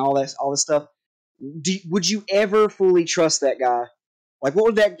paid, and all this stuff. Would you ever fully trust that guy? Like, what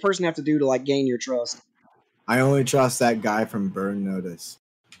would that person have to do to like gain your trust? I only trust that guy from Burn Notice,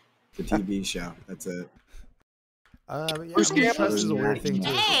 the TV show. That's it. Trust is a weird thing too.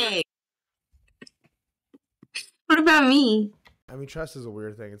 Hey, what about me? I mean, trust is a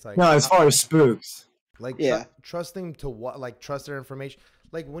weird thing. It's like no, as far as spooks, like trusting to what? Like trust their information.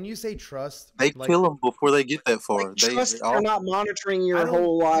 Like when you say trust, they like, kill them before they get that far. Like, trust they're not monitoring your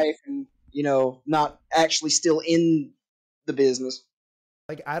whole life and not actually still in the business.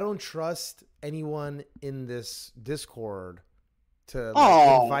 Like I don't trust anyone in this Discord to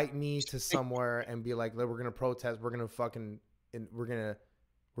like, invite me to somewhere and be like, we're gonna protest, we're gonna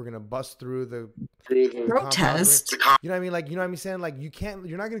bust through the protest. You know what I mean? Like, you know what I'm saying? Like,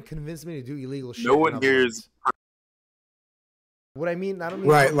 you're not gonna convince me to do illegal shit. No one here is. What I mean, I don't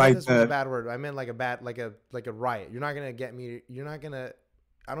mean right, like this was a bad word. I meant like a riot. You're not gonna get me. You're not gonna.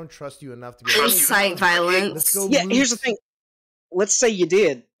 I don't trust you enough to be incite violence. Let's go. Yeah, here's the thing. Let's say you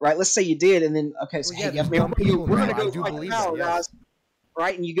did, right? Let's say you did, and then so hey, we're gonna go fight the power, guys,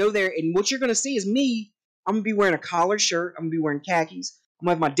 right? And you go there, and what you're gonna see is me. I'm gonna be wearing a collared shirt. I'm gonna be wearing khakis. I'm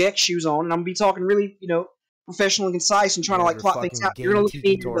gonna have my deck shoes on, and I'm gonna be talking really, professional and concise, and trying to like plot things out. You're gonna look at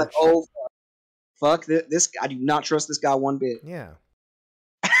me and be like, "Oh, fuck this! I do not trust this guy one bit." Yeah.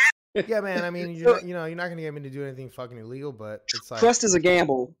 Yeah, man. I mean, you're not gonna get me to do anything fucking illegal, but it's like trust is a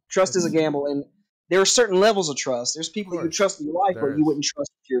gamble. Trust is a gamble, and there are certain levels of trust. There's people that you trust in your life, but you wouldn't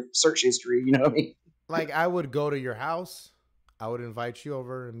trust with your search history. You know what I mean? Like, I would go to your house. I would invite you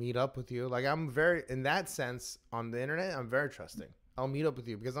over and meet up with you. Like, I'm very, in that sense, on the internet, I'm very trusting. I'll meet up with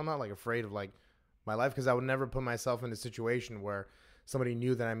you because I'm not like afraid of like my life, because I would never put myself in a situation where somebody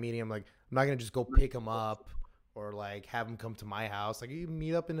knew that I'm meeting him. Like, I'm not gonna just go pick him up or like have him come to my house. Like, you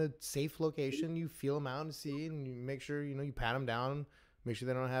meet up in a safe location, you feel him out and see, and you make sure you pat him down, make sure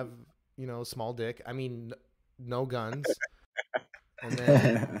they don't have small dick. I mean, no guns. And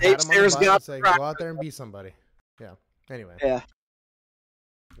then pat him on the butt and say, go out there and be somebody. Yeah. Anyway. Yeah.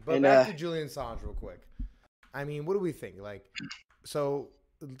 But back to Julian Assange real quick. I mean, what do we think? Like, so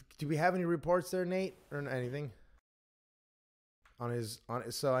do we have any reports there, Nate, or anything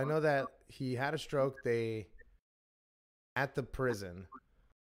so I know that he had a stroke. At the prison.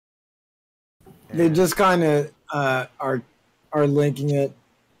 They just kind of are linking it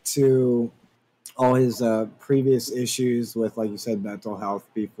to all his previous issues with, like you said, mental health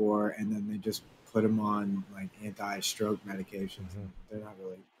before, and then they just put him on like anti-stroke medications. Mm-hmm. They're not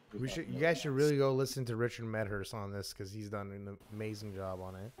really. You guys should really go listen to Richard Medhurst on this, because he's done an amazing job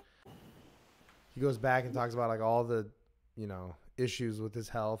on it. He goes back and talks about like all the issues with his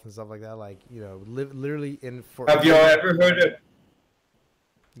health and stuff like that. Like, literally have y'all ever heard of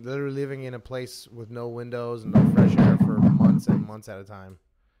literally living in a place with no windows and no fresh air for months and months at a time?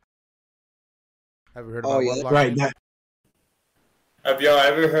 Have you heard about yeah. Right. Have y'all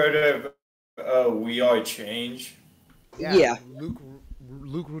ever heard of We Are Change? Yeah. Luke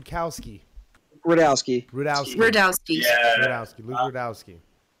Rudkowski. Rudowski. Yeah. Luke Rudowski.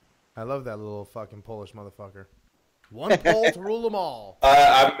 I love that little fucking Polish motherfucker. One Pole to rule them all.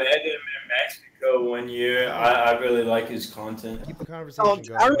 I met him in Mexico one year. I really like his content. Keep the conversation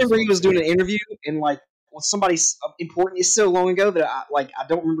going. I remember he was doing an interview and like with somebody important. It's so long ago that I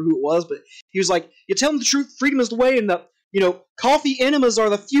don't remember who it was, but he was like, "You tell them the truth. Freedom is the way, and the coffee enemas are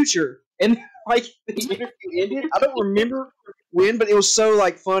the future." And like the interview ended. I don't remember when, but it was so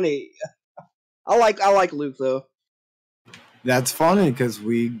like funny. I like Luke though. That's funny because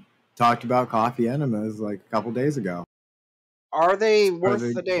we talked about coffee enemas like a couple days ago. Are they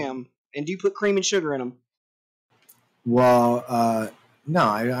worth the damn? And do you put cream and sugar in them? Well, no.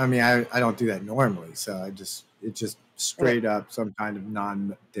 I mean, I don't do that normally. So it's just straight up some kind of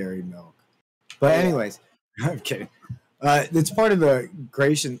non-dairy milk. But anyways, I'm kidding. It's part of the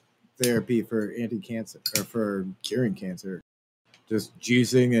Gratian therapy for anti-cancer or for curing cancer. Just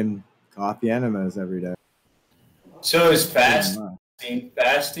juicing and coffee enemas every day. So is fasting.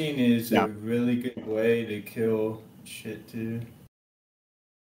 Fasting is a really good way to kill shit too.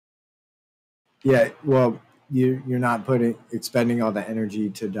 Yeah, well, you're not expending all the energy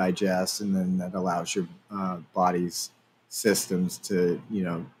to digest, and then that allows your body's systems to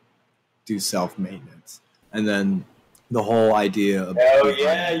do self maintenance. And then the whole idea of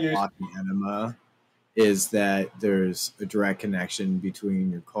walking enema is that there's a direct connection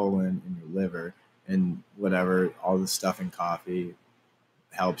between your colon and your liver, and whatever all the stuff in coffee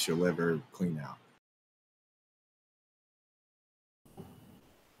helps your liver clean out.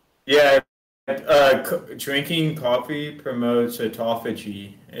 Yeah, drinking coffee promotes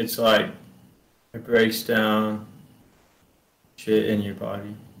autophagy. It's like it breaks down shit in your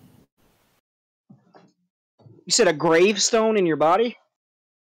body. You said a gravestone in your body?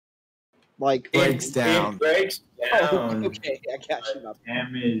 Like breaks down. It breaks down. Oh, okay, I got you.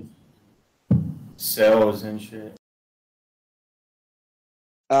 Damaged cells and shit.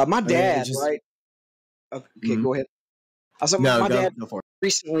 My dad, right? Okay, go ahead. My dad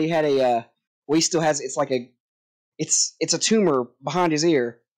recently had a. Well, he still has. It's like a. It's a tumor behind his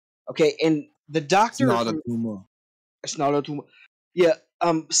ear. Okay, and the doctor. It's not a tumor. It's not a tumor. Yeah.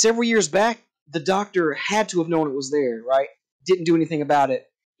 Several years back, the doctor had to have known it was there. Right? Didn't do anything about it.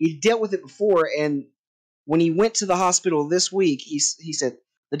 He dealt with it before, and when he went to the hospital this week, he said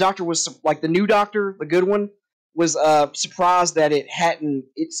the doctor was like the new doctor, the good one, was surprised that it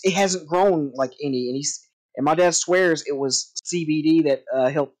hasn't grown like any, and my dad swears it was CBD that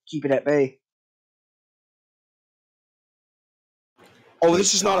helped keep it at bay. Oh,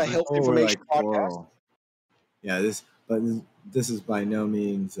 this is not a health information podcast. Yeah, this is by no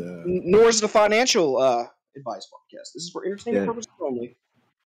means. Nor is it a financial advice podcast. This is for entertainment purposes only.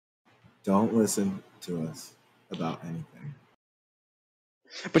 Don't listen to us about anything.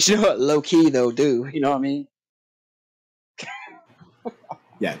 But you know what? Low key though, do you know what I mean?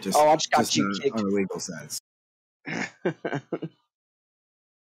 Yeah, just I just got you on a legal sense.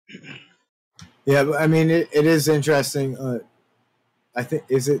 Yeah, but I mean, it is interesting. I think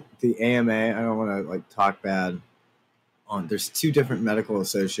is it the AMA? I don't want to talk bad on. There's two different medical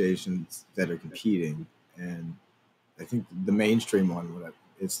associations that are competing, and I think the mainstream one,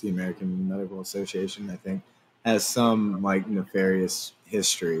 it's the American Medical Association. I think has some nefarious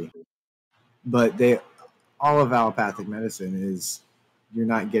history, but all of allopathic medicine is. You're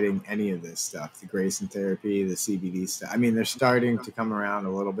not getting any of this stuff, the Grayson therapy, the CBD stuff. I mean, they're starting to come around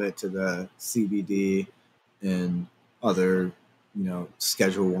a little bit to the CBD and other,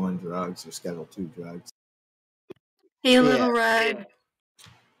 Schedule 1 drugs or Schedule 2 drugs. Hey, Little Red.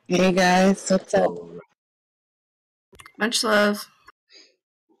 Hey, guys. What's up? Much love.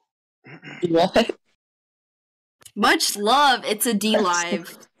 What? Much love. It's a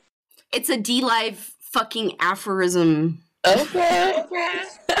D-Live. It's a D-Live fucking aphorism. Okay.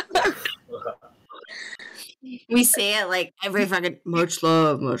 We say it every fucking much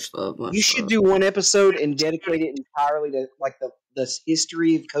love, much love, much love. You should do one episode and dedicate it entirely to the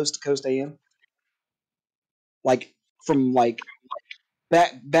history of Coast to Coast AM. From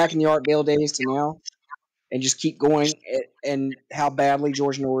back in the Art Bell days to now, and just keep going and how badly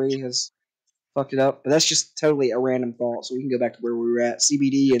George Norrie has fucked it up. But that's just totally a random thought, so we can go back to where we were at.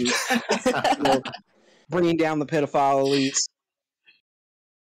 CBD and bringing down the pedophile elites.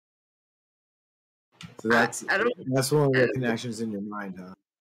 So that's one of the connections in your mind, huh?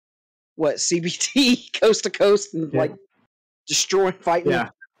 What, CBD, Coast to Coast, and destroying, fighting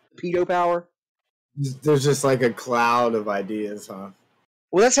pedo power? There's just a cloud of ideas, huh?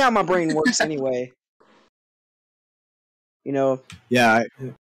 Well, that's how my brain works anyway. Yeah.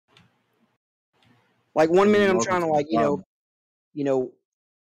 1 minute I'm trying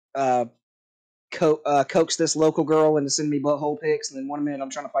to coax this local girl into sending me butthole pics, and then 1 minute I'm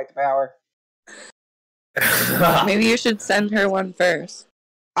trying to fight the power. Maybe you should send her one first.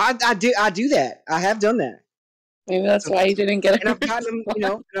 I do that. I have done that. Maybe that's why you didn't get it. And I've gotten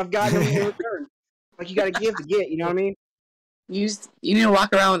them, in return. You got to give to get. You know what I mean? You need to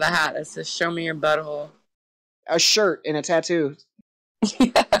walk around with a hat that says "Show me your butthole." A shirt and a tattoo.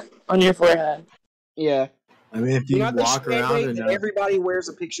 On your forehead. Yeah. I mean, if you walk around and everybody wears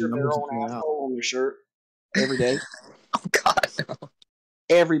a picture of their own asshole on their shirt every day. Oh God, no.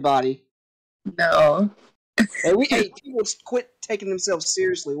 Everybody. No. Hey, people would quit taking themselves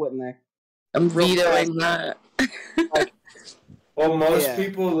seriously, wouldn't they? I'm vetoing that. Well, most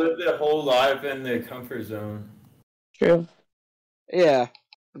people live their whole life in their comfort zone. True. Yeah,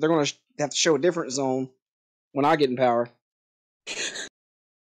 but they're going to have to show a different zone when I get in power. It's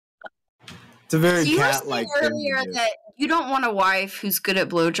a very cat-like thing. Earlier that you don't want a wife who's good at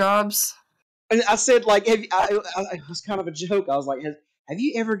blowjobs. And I said, it was kind of a joke. I was like, have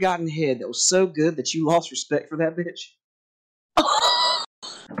you ever gotten head that was so good that you lost respect for that bitch?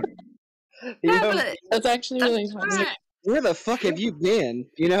 You Yeah, know, but That's actually really that's funny. not. where the fuck have you been?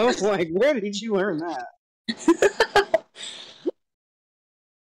 You know, like where did you learn that?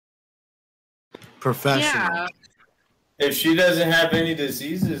 Professional. Yeah. If she doesn't have any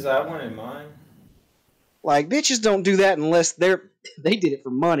diseases, I wouldn't mind. Like bitches don't do that unless they did it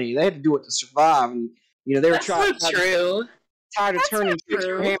for money. They had to do it to survive, and you know they were That's trying not true. tired of That's turning not chicks for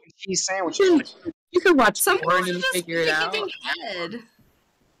true. ham and cheese You sandwiches. can watch Some porn girls and just figure it like out. giving head.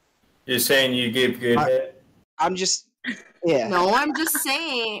 You're saying you give good head? I'm just, yeah. No, I'm just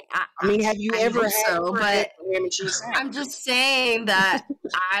saying. I mean, have you I ever hope had so, but ham and cheese sandwich? I'm just saying that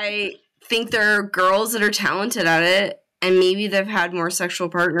I think there are girls that are talented at it, and maybe they've had more sexual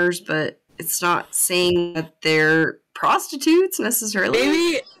partners, but it's not saying that they're prostitutes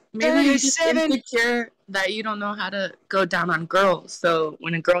necessarily. Maybe you're just 37. insecure that you don't know how to go down on girls. So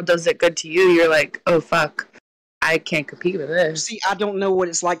when a girl does it good to you, you're like, oh fuck, I can't compete with this. See, I don't know what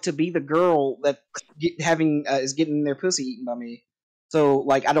it's like to be the girl that is getting their pussy eaten by me. So,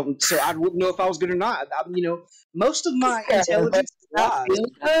 like, I wouldn't know if I was good or not. You know, most of my intelligence is lies.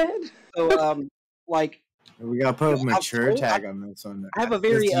 So, like, We got to put a I've mature told- tag on this one. I have a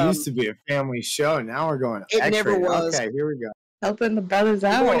very, This used to be a family show. Now we're going It never X-rated. was. Okay, here we go. Helping the brothers we're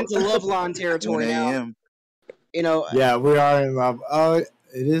out. going into love line territory 1 now. a.m. You know, Yeah, we are in love. Oh, it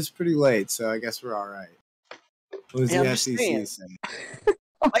is pretty late, so I guess we're all right. What does Yeah, I'm the just SEC saying. say?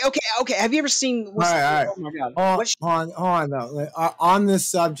 like, okay. Have you ever seen? All right. Oh my god! Hold on, though. Like, on this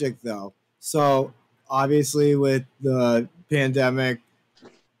subject, though. So, obviously, with the pandemic,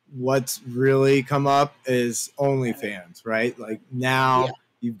 what's really come up is OnlyFans, right? Like, now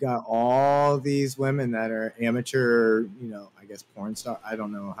you've got all these women that are amateur, I guess porn star. I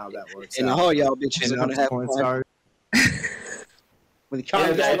don't know how that works. And all y'all bitches are gonna have porn fun. stars. With Yeah,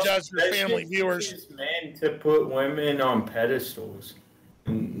 the that's apologize for that's family just viewers. Men to put women on pedestals,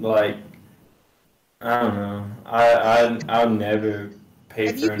 and like, I don't know. I'll never pay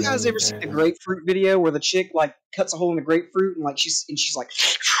Have for. you guys ever seen the grapefruit video where the chick like cuts a hole in the grapefruit and she's like,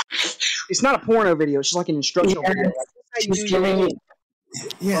 it's not a porno video. She's like an instructional video. Like, that's how you do your thing.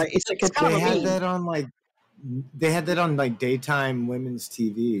 Yeah, Like, it's kind they of a had meme. that on they had that on daytime women's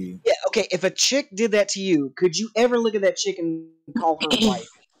TV. Yeah, okay. If a chick did that to you, could you ever look at that chick and call her wife?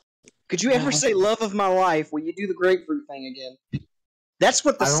 Could you ever say "love of my life" when you do the grapefruit thing again? That's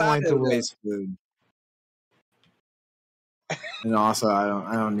what the I don't like to side waste food, and also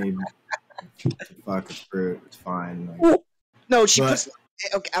I don't need fucking fruit. It's fine. No, she But- puts.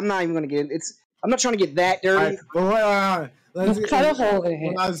 Okay, I'm not even gonna get it. I'm not trying to get that dirty. Let's cut a hole in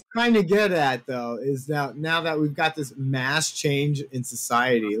What it. I was trying to get at, though, is that now that we've got this mass change in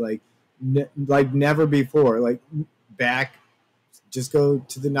society, like never before, like back, just go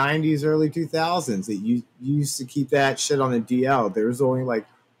to the 90s, early 2000s. You used to keep that shit on the DL. There was only like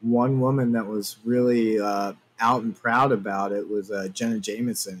one woman that was really out and proud about it, was Jenna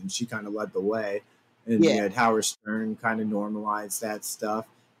Jameson, and she kind of led the way. And you had Howard Stern kind of normalize that stuff.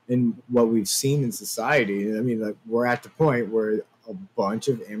 And what we've seen in society, I mean, like, we're at the point where a bunch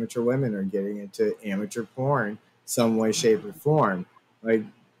of amateur women are getting into amateur porn some way, shape, or form. Like,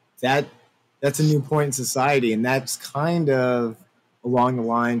 that's a new point in society, and that's kind of along the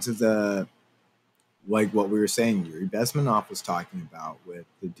lines of the, like what we were saying, Yuri Bezmenov was talking about with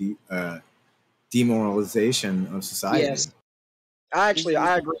the demoralization of society. Yes, I agree.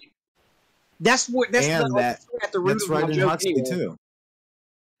 That's what that's And that's at the root that's of right my in joke Huxley, anyway. too.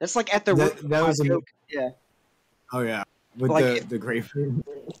 That's like at the root of That my was a joke. Yeah. Oh, yeah. With Like, the grapefruit.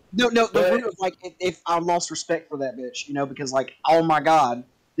 No, the root of like if I lost respect for that bitch, because like, oh my god,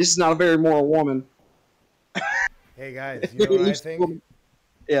 this is not a very moral woman. Hey guys, you know what I think?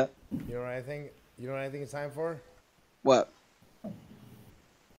 Yeah. You know what I think? You know what I think it's time for? What?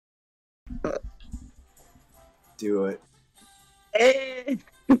 Do it.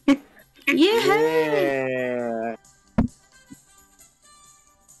 Yeah.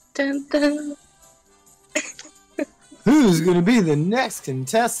 Dun, dun. Who's going to be the next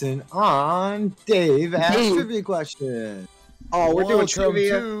contestant on Dave Ask Dave. Trivia Question? Oh, we're doing Welcome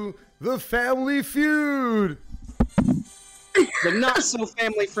trivia. to the Family Feud. The not so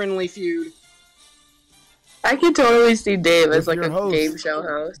family friendly feud. I can totally see Dave as With like your a host, game show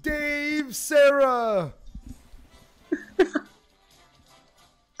host. Dave Sarah.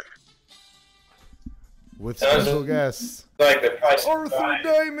 With special guests, Like the price of Arthur Right.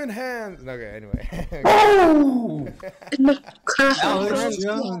 Diamond Hands. Okay, anyway. Oh! In the Alex crowd.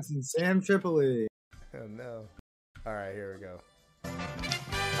 Jones and Sam Tripoli. Oh no. Alright, here we go.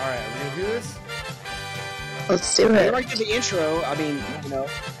 Alright, are we gonna do this? Let's do We it. already did the intro. I mean,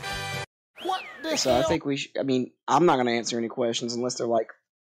 What the So I hell? think we should. I mean, I'm not going to answer any questions unless they're like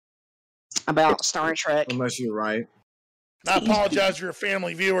about Star Trek. Unless you're right. I apologize to your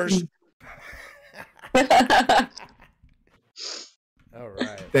family viewers. All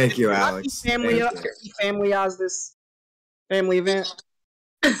right. Thank you, Alex. Family-ize this family event.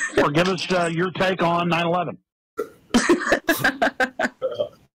 Or give us your take on 9/11.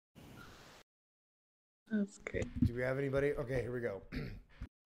 That's great. Do we have anybody? Okay, here we go.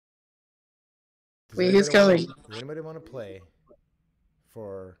 Wait, who's going? Does anybody want to play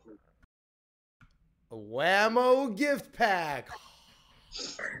for a Whammo gift pack?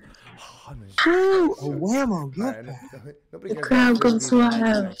 Ooh, a Whammo gift pack. Nobody The cares crowd about goes frisbees and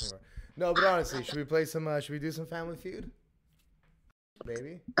wild. anymore. No, but honestly, should we play some? Should we do some Family Feud?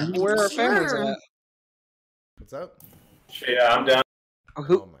 Maybe. Where are families at? What's up? Yeah, I'm down.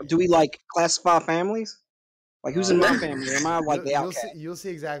 Who do we like classify families? Like who's in my family? Am I like the outcast? You'll see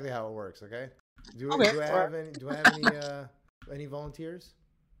exactly how it works. Okay. Do I have any volunteers?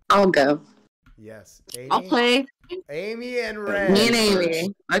 I'll go. Yes. Amy, I'll play. Amy and Red. Me and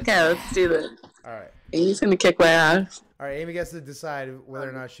Amy. Okay, let's do this. All right. Amy's gonna kick my ass. All right. Amy gets to decide whether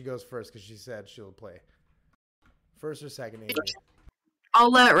or not she goes first because she said she'll play. First or second, Amy?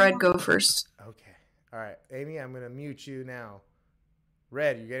 I'll let Red go first. Okay. All right, Amy, I'm gonna mute you now.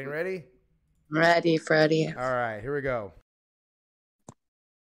 Red, you getting ready? Ready, Freddy. All right, here we go.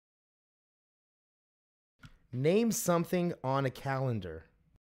 Name something on a calendar.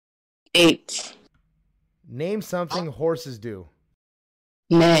 8. Name something horses do.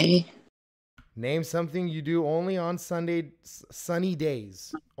 Nay. Name something you do only on sunny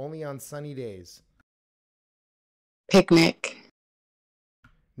days. Only on sunny days. Picnic.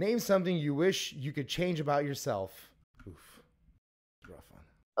 Name something you wish you could change about yourself. Oof. Rough one.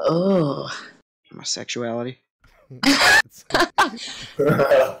 Oh. My sexuality.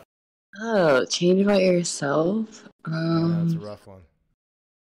 Oh, change about yourself? That's a rough one.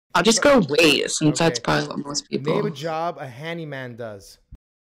 I'll just go wait, since Okay. that's probably what most people... Name a job a handyman does.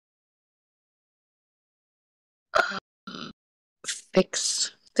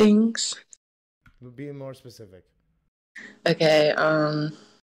 Fix things? Be more specific. Okay,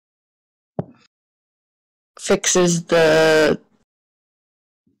 fixes the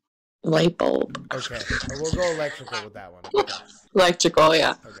light bulb. Okay, we'll go electrical with that one. Okay. Electrical,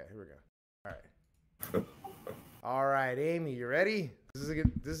 yeah. Okay, here we go. All right. All right, Amy, you ready?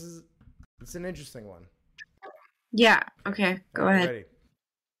 It's an interesting one. Yeah. Okay. Go All right, ahead. ready.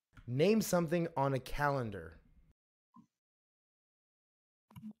 Name something on a calendar.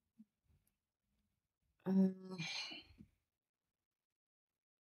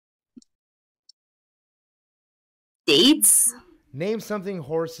 Dates? Name something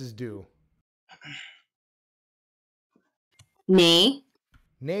horses do. Nay.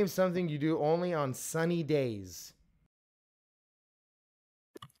 Name something you do only on sunny days.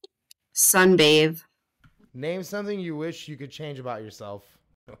 Sunbathe. Name something you wish you could change about yourself.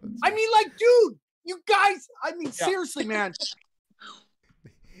 I mean, like, dude, you guys. I mean, seriously, man.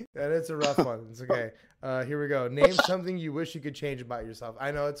 That is a rough one. It's okay. Here we go. Name something you wish you could change about yourself.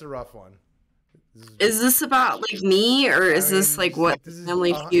 I know it's a rough one. Is this about like me, or is this like what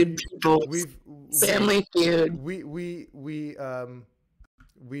Family Feud people? Family Feud. We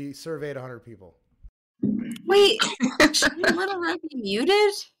surveyed 100 people. Wait, should Little Red be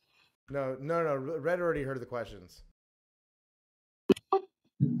muted? No. Red already heard the questions.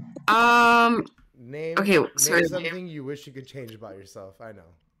 Name. Okay, Name sorry. something you wish you could change about yourself. I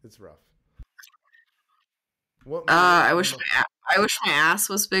know it's rough. I wish my ass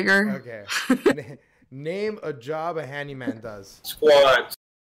was bigger. Okay. Name a job a handyman does. Squats.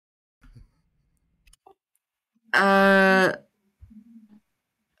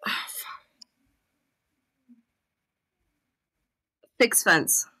 Fix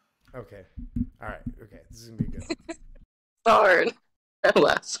fence. Okay. All right. Okay. This is gonna be good. Darn.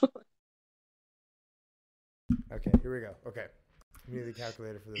 Last one. Okay. Here we go. Okay. We need the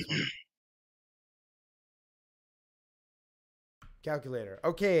calculator for this one. Calculator.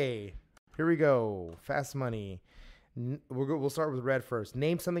 Okay. Here we go. Fast money. We'll start with Red first.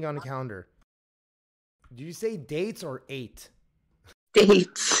 Name something on the calendar. Did you say dates or 8?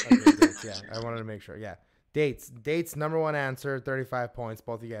 Dates. Okay, dates. Yeah, I wanted to make sure. Yeah, dates. Dates. Number one answer. 35 points.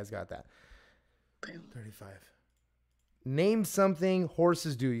 Both of you guys got that. 35. Name something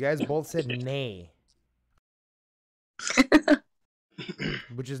horses do. You guys both said neigh,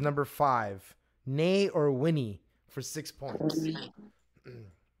 which is number 5. Neigh or whinny for 6 points. So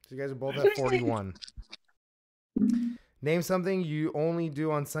you guys are both at 41. Name something you only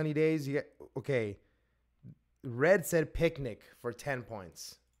do on sunny days. Okay. Red said picnic for 10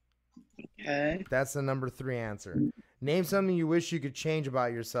 points. Okay. That's the number 3 answer. Name something you wish you could change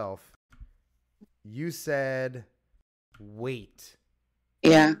about yourself. You said weight.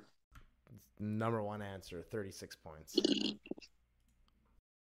 Yeah. Number one answer, 36 points.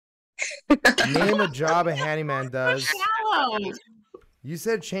 Name a job a handyman does. You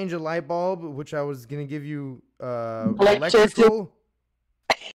said change a light bulb, which I was going to give you electrical.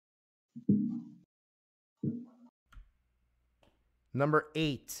 Number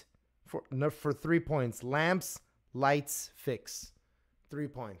 8 for 3 points. Lamps, lights, fix. 3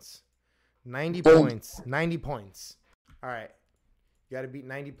 points. 90 points. 90 points. All right. You got to beat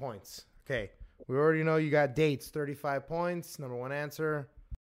 90 points. Okay. We already know you got dates. 35 points. Number one answer.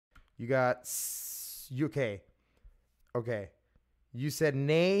 You got UK. Okay. You said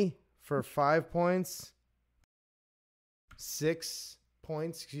nay for 5 points. 6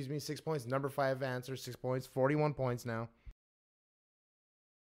 points. 6 points. Number 5 answer. 6 points. 41 points now.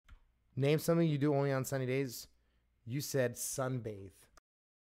 Name something you do only on sunny days. You said sunbathe.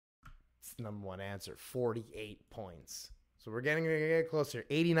 It's the number one answer. 48 points. So we're getting closer.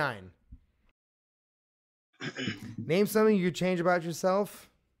 89. Name something you could change about yourself.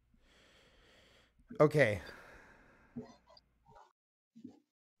 Okay.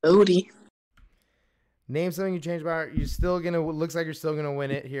 Odie. Name something you change about. You're still gonna. Looks like you're still gonna win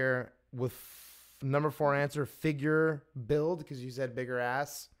it here with number 4 answer. Figure build, because you said bigger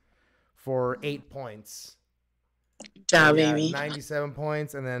ass, for 8 points. Job, baby. 97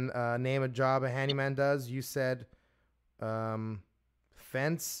 points, and then name a job a handyman does. You said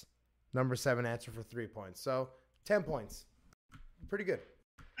fence. Number 7 answer for 3 points. So 10 points. Pretty good.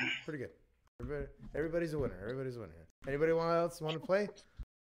 Pretty good. Everybody's a winner. Everybody's a winner. Anybody else want to play?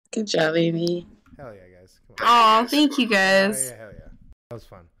 Good job, baby. Hell yeah, guys. Come on. Oh, thank you guys. Hell yeah. That was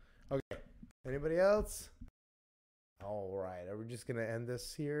fun. Okay. Anybody else? All right. Are we just going to end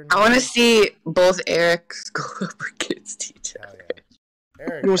this here? I want to see both Erics go up against each other. Hell yeah.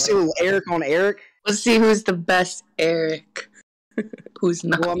 Eric. You want to see a little Eric on Eric? Let's see who's the best Eric. Who's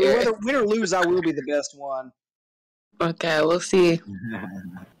not? Well, I mean, win or lose, I will be the best one. Okay, we'll see.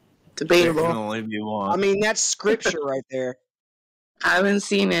 Debatable. There can only be one. I mean, that's scripture right there. I haven't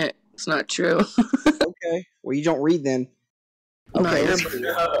seen it. It's not true. Okay. Well, you don't read then. Okay.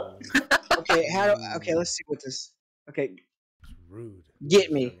 Okay. Okay. Let's see what this. Okay. Rude.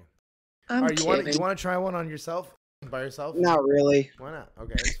 Get me. I'm Right, you kidding. want to try one on yourself? By yourself? Not really. Why not?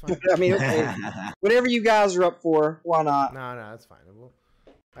 Okay, that's fine. I mean, okay. Whatever you guys are up for, why not? No, that's fine.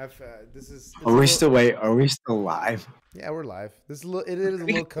 This is. Are we still live? Yeah, we're live. It is a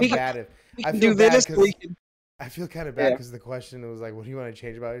little combative. I feel bad because I feel kind of bad because the question was like, "What do you want to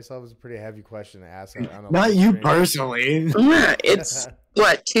change about yourself?" It was a pretty heavy question to ask. On a Not you personally. Yeah, it's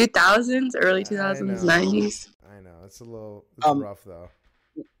what 2000s, early 2000s, 90s. I know it's rough though.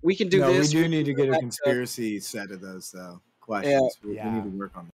 We can do this. We do need to get a conspiracy set of those though questions. Yeah. We need to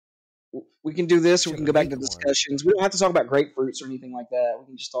work on that. We can do this, or we can go back to discussions. We don't have to talk about grapefruits or anything like that. We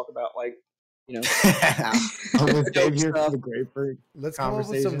can just talk about I'm with Dave here for the grapefruit. Let's come up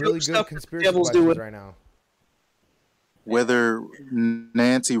with some really good conspiracy questions right now. Whether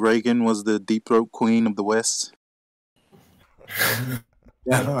Nancy Reagan was the deep throat queen of the West.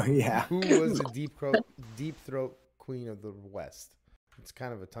 Oh yeah. Who was the deep throat queen of the West? It's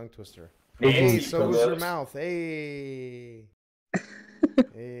kind of a tongue twister. Hey, so was your mouth. Hey.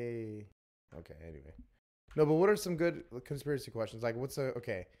 Hey. Okay, anyway. No, but what are some good conspiracy questions? Like,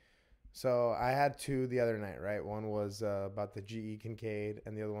 okay. So I had 2 the other night, right? One was about the G.E. Kincaid,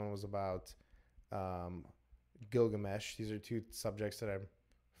 and the other one was about Gilgamesh. These are 2 subjects that I'm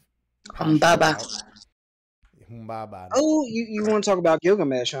Humbaba. Oh, you want to talk about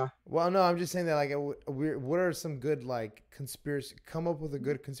Gilgamesh, huh? Well, no, I'm just saying that, like, what are some good, like, conspiracy? Come up with a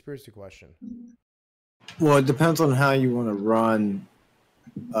good conspiracy question. Well, it depends on how you want to run.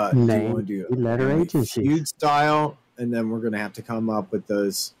 Do you want to do letter agency feud style, and then we're going to have to come up with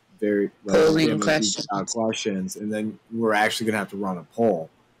those very questions, and then we're actually going to have to run a poll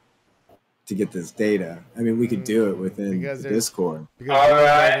to get this data. I mean, we could do it within the Discord. Because you don't know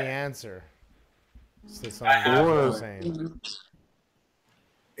the answer.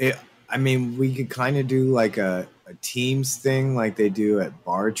 I mean, we could kind of do like a teams thing, like they do at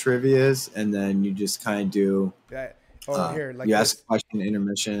bar trivias, and then you just kind of do. You ask a question,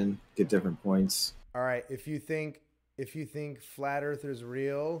 intermission, get different points. All right, if you think flat Earth is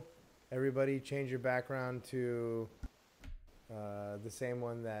real, everybody change your background to the same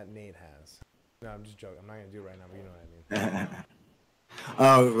one that Nate has. No, I'm just joking. I'm not gonna do it right now, but you know what I mean.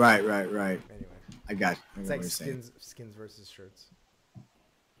 Oh, right. Anyway, I got you. It's like skins versus shirts.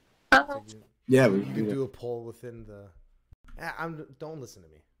 Yeah, we can do a poll within the. Don't listen to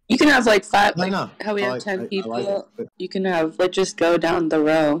me. You can have like 5, no. how we have 10 people. You can have just go down the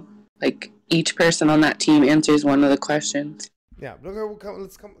row Like each person on that team answers one of the questions. Yeah,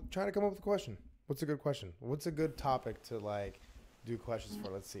 let's try to come up with a question. What's a good question? What's a good topic to like do questions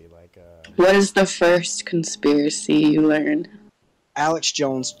for? Let's see. Like, what is the first conspiracy you learned? Alex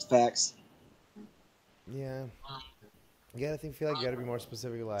Jones facts. Yeah. Yeah, feel like you gotta be more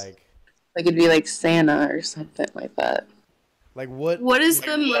specific. Like it'd be like Santa or something like that. Like what? What is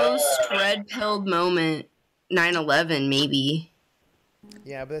the most red-pilled moment? 9/11, maybe.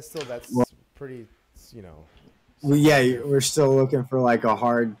 Yeah, but that's pretty. You know. Well, yeah, we're still looking for like a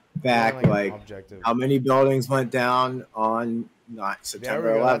hard fact, like how many buildings went down on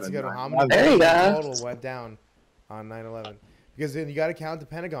September 11th. How many buildings total went down on 9/11? Because then you got to count the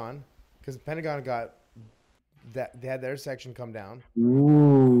Pentagon, because the Pentagon got that they had their section come down.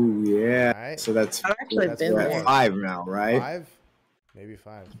 Ooh, yeah. Right? So that's we're at 5 now, right? 5, maybe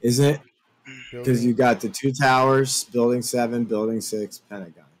 5. Isn't it? Because you got the 2 towers, Building 7, Building 6,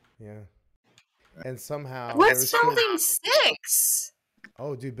 Pentagon. Yeah. And somehow what's Building 6?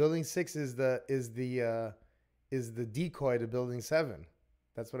 Oh, dude, Building 6 is the decoy to Building 7.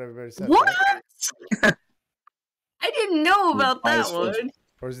 That's what everybody said. What? Right? I didn't know about that one.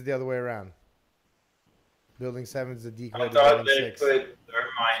 Or is it the other way around? Building 7 is the decoy I to thought Building they 6. put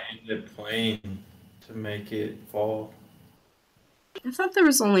thermite in the plane to make it fall. I thought there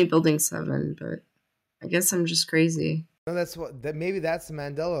was only Building 7, but I guess I'm just crazy. No, maybe that's the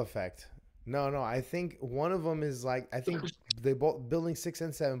Mandela effect. No, I think one of them is like, I think they both, Building 6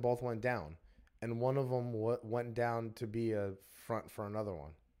 and 7 both went down, and one of them went down to be a front for another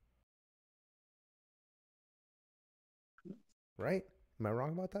one. Right? Am I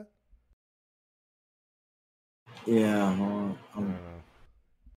wrong about that? Yeah. I don't know.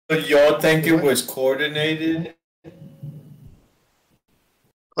 So y'all think it was coordinated?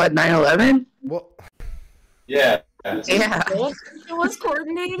 What, 9/11? Well, yeah. Yeah. It was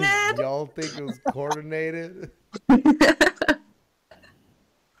coordinated? Y'all think it was coordinated?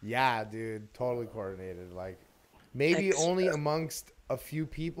 Yeah, dude, totally coordinated. Like, maybe only amongst a few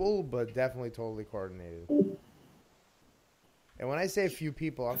people, but definitely totally coordinated. And when I say a few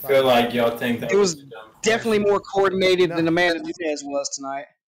people, I'm talking feel like y'all think that it was definitely more coordinated than Amanda Nunes was tonight.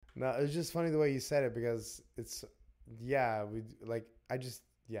 No, it's just funny the way you said it, because it's, yeah, we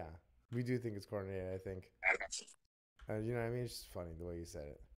do think it's coordinated, I think. You know what I mean? It's just funny the way you said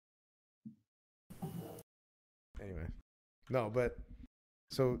it. Anyway. No, but,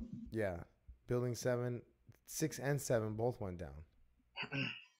 so, yeah. Building 7, 6 and 7 both went down.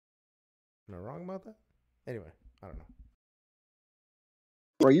 Am I wrong about that? Anyway, I don't know.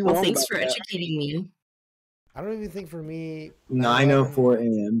 Bro, you wrong thanks about for that. educating me. I don't even think for me... 9:04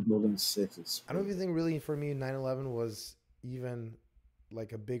 a.m. Building 6 is... I don't even think really for me 9/11 was even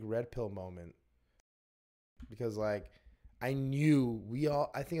like a big red pill moment. Because like, I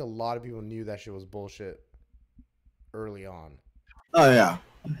think a lot of people knew that shit was bullshit early on. Oh, yeah.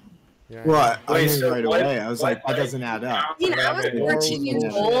 You know Well, I I knew right away. I was like, that doesn't add up. You know, I was 14 years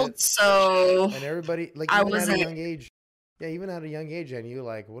old, so... And everybody, like, I even wasn't... at a young age... Yeah, even at a young age, I knew,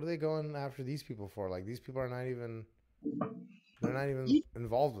 like, what are they going after these people for? Like, these people are not even... They're not even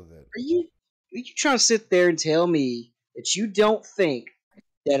involved with it. Are you trying to sit there and tell me that you don't think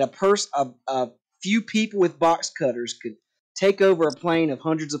that a few people with box cutters could take over a plane of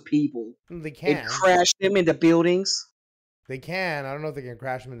hundreds of people They can. and crash them into buildings? They can. I don't know if they can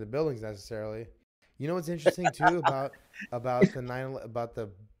crash them into buildings necessarily. You know what's interesting too about the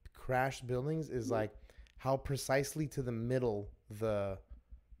crashed buildings is like how precisely to the middle the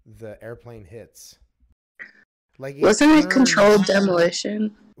airplane hits. Like wasn't it controlled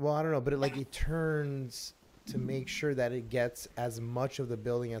demolition? Well, I don't know, but it turns to make sure that it gets as much of the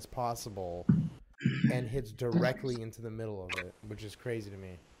building as possible and hits directly into the middle of it, which is crazy to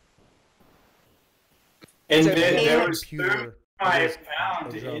me. And then there was thermite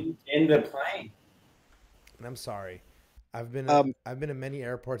found in the plane. And I'm sorry. I've been to many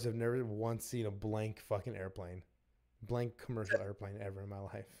airports. I've never once seen a blank fucking airplane, blank commercial airplane ever in my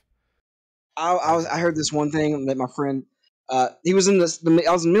life. I heard this one thing that my friend, he was I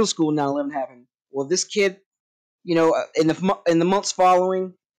was in middle school when 9/11 happened. Well, this kid, you know, in the months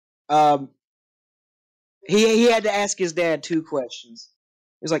following, he had to ask his dad 2 questions.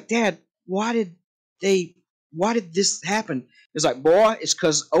 He was like, "Dad, why did this happen?" He's like, "Boy, it's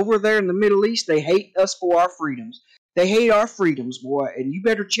because over there in the Middle East, they hate us for our freedoms. They hate our freedoms, boy, and you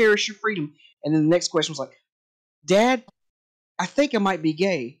better cherish your freedom." And then the next question was like, "Dad, I think I might be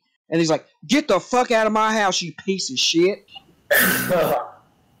gay." And he's like, "Get the fuck out of my house, you piece of shit."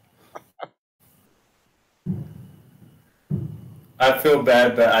 I feel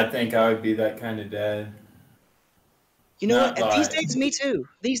bad, but I think I would be that kind of dad. You know Not what? These by- days, me too.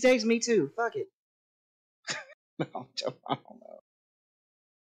 These days, me too. Fuck it. No, I don't know.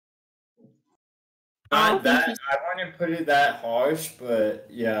 Not that I wouldn't put it that harsh, but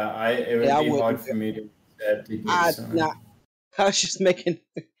yeah, it would Yeah, I be hard wouldn't. for me to accept to get I some. not. I was just making,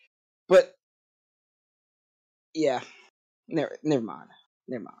 but yeah, never mind.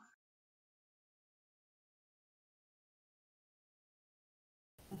 Never mind.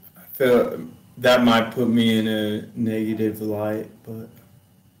 I feel that might put me in a negative light, but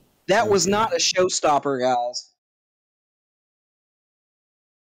That was not a showstopper, guys.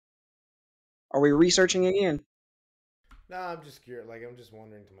 Are we researching again? No, I'm just curious. Like, I'm just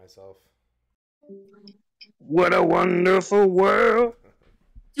wondering to myself. What a wonderful world.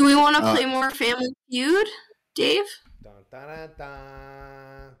 Do we want to play more Family Feud, Dave? Dun, dun, dun,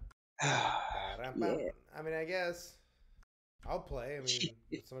 dun. Yeah. I mean, I guess I'll play. I mean,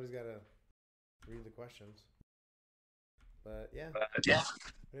 but somebody's got to read the questions. But yeah.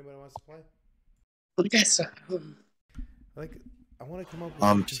 Anybody wants to play? Yes. Like, I want to come up with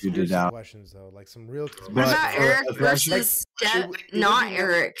I'm some tuned conspiracy out. questions though, like some real. What about Eric versus not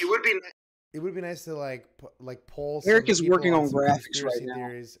Eric? It would be nice to like poll. Eric some is people working on some graphics conspiracy right now.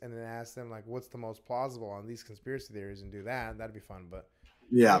 theories, and then ask them like, what's the most plausible on these conspiracy theories, and do that. That'd be fun. But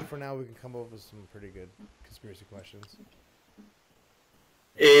Yeah. for now, we can come up with some pretty good conspiracy questions.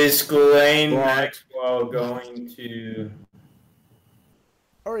 is Ghislaine Maxwell going to?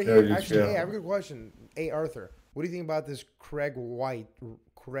 All right, Go here, to actually, jail? hey, I have a good question. Hey, Arthur, what do you think about this Craig Wright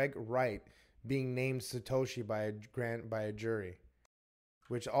being named Satoshi by a jury?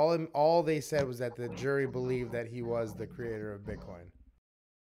 Which all they said was that the jury believed that he was the creator of Bitcoin.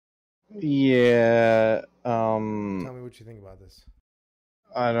 Yeah. Tell me what you think about this.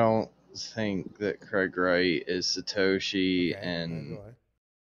 I don't think that Craig Wright is Satoshi, Okay, and go ahead.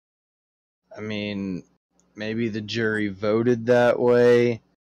 I mean, maybe the jury voted that way,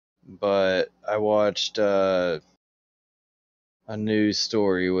 but I watched a news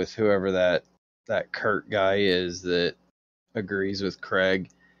story with whoever that Kurt guy is that agrees with Craig,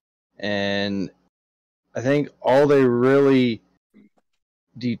 and I think all they really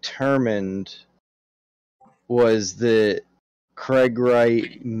determined was that Craig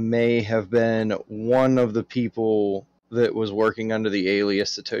Wright may have been one of the people that was working under the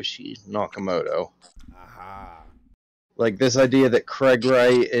alias Satoshi Nakamoto. Aha. Like this idea that Craig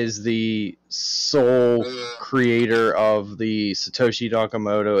Wright is the sole creator of the Satoshi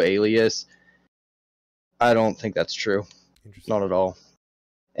Nakamoto alias, I don't think that's true. Not at all.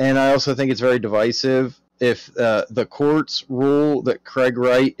 And I also think it's very divisive. If the courts rule that Craig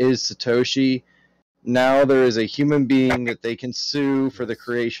Wright is Satoshi, now there is a human being that they can sue for the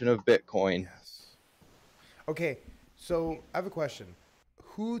creation of Bitcoin. Yes. Okay, so I have a question.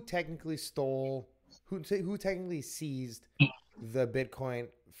 Who technically stole? Who technically seized the Bitcoin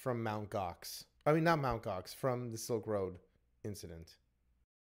from Mt. Gox? I mean, not Mt. Gox, from the Silk Road incident.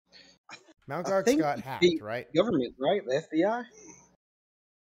 Mt. Gox got hacked, right? Government, right? The FBI.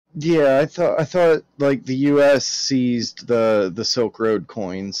 Yeah, I thought like the U.S. seized the Silk Road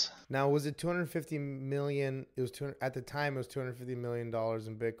coins. Now, was it 250 million? It was at the time. It was 250 million dollars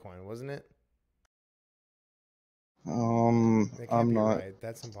in Bitcoin, wasn't it? That can't I'm be not. right.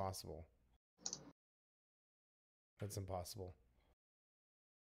 That's impossible. That's impossible.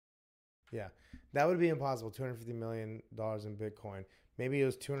 Yeah, that would be impossible. $250 million in Bitcoin. Maybe it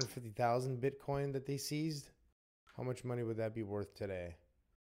was 250,000 Bitcoin that they seized. How much money would that be worth today?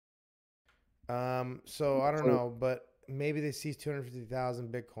 So I don't know, but maybe they seized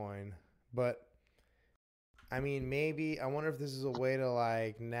 250,000 Bitcoin. But I mean, maybe I wonder if this is a way to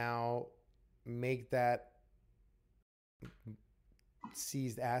like now make that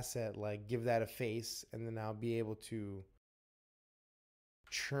seized asset, like give that a face, and then I'll be able to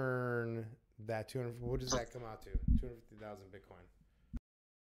churn that 200. What does that come out to? 250,000 Bitcoin.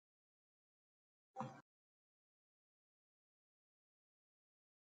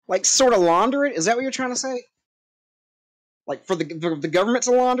 Like sort of launder it? Is that what you're trying to say? Like for the government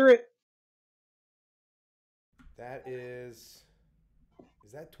to launder it? That is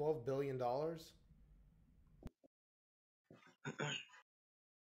that $12 billion?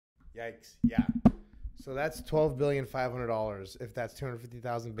 Yikes! Yeah. So that's $12,500,000 if that's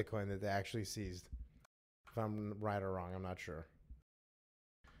 250,000 Bitcoin that they actually seized. If I'm right or wrong, I'm not sure.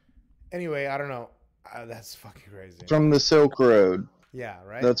 Anyway, I don't know. That's fucking crazy. From the Silk Road. Yeah,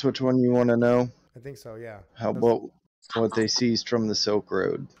 right? That's which one you want to know? I think so, yeah. What they seized from the Silk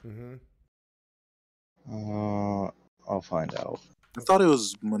Road. Mm-hmm. I'll find out. I thought it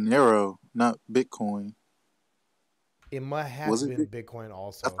was Monero, not Bitcoin. It might have been Bitcoin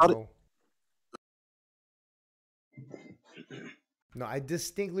also. I thought No, I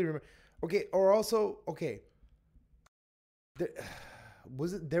distinctly remember. Okay, or also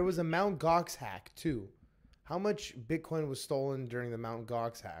there was a Mt. Gox hack too. How much Bitcoin was stolen during the Mt.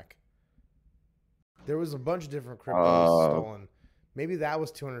 Gox hack? There was a bunch of different cryptos stolen. Maybe that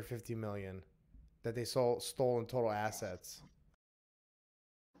was 250 million that they stole in total assets.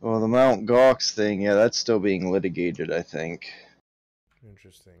 Well, the Mt. Gox thing, yeah, that's still being litigated, I think.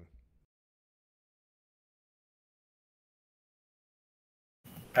 Interesting.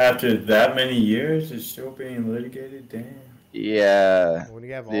 After that many years, it's still being litigated? Damn. Yeah. When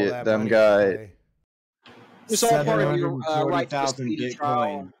you have all that them money guys. It's all part of your right to a 740,000 speedy trial.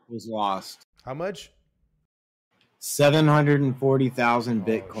 Bitcoin was lost. How much? 740,000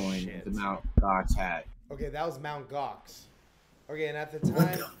 Bitcoin. shit. The Mt. Gox had. Okay, that was Mt. Gox. Okay, and at the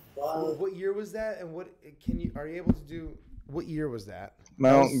time, what year was that? And are you able to do? What year was that?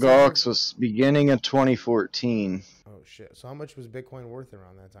 Mt. Gox was beginning of 2014. Oh shit! So how much was Bitcoin worth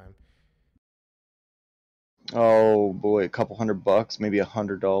around that time? Oh boy, a couple $100, maybe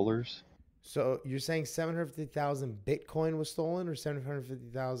 $100. So you're saying 750,000 Bitcoin was stolen, or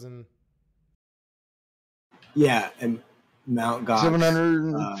 750,000? Yeah, and Mt. Gox.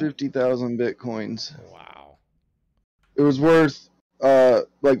 750,000 Bitcoins. Wow. It was worth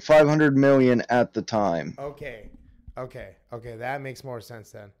like 500 million at the time. Okay, that makes more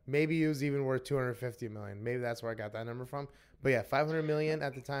sense then. Maybe it was even worth 250 million. Maybe that's where I got that number from. But yeah, 500 million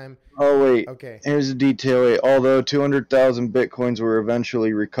at the time. Oh wait. Okay. Here's a detail. Although 200,000 Bitcoins were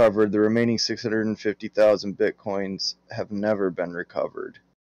eventually recovered, the remaining 650,000 Bitcoins have never been recovered.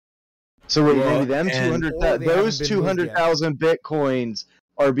 So wait, maybe them 200,000, those 200,000 Bitcoins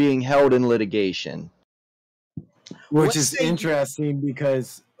are being held in litigation. Which is interesting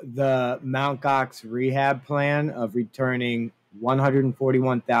because the Mt. Gox rehab plan of returning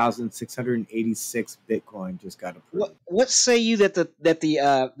 141,686 Bitcoin just got approved. What say you that the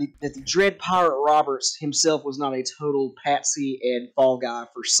Dread Pirate Roberts himself was not a total patsy and fall guy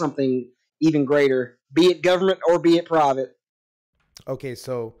for something even greater, be it government or be it private? Okay,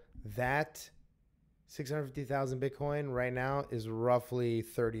 so that 650,000 Bitcoin right now is roughly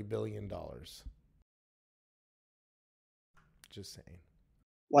 $30 billion. Just saying.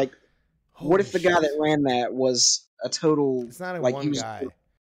 Like, what if the guy that ran that was a total? It's not one guy.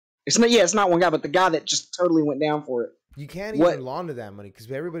 It's not. Yeah, it's not one guy, but the guy that just totally went down for it. You can't even launder that money because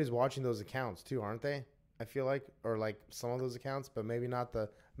everybody's watching those accounts too, aren't they? I feel like, or like some of those accounts, but maybe not the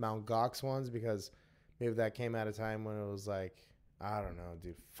Mt. Gox ones because maybe that came at a time when it was like, I don't know,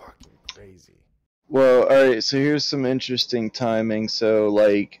 dude, fucking crazy. Well, all right. So here's some interesting timing. So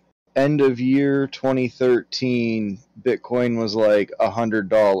like end of year 2013, Bitcoin was like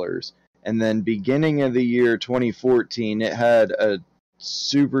 $100. And then beginning of the year 2014, it had a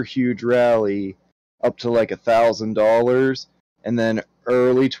super huge rally up to like $1,000. And then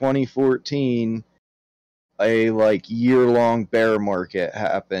early 2014, a like year-long bear market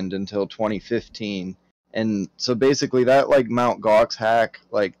happened until 2015. And so basically that like Mt. Gox hack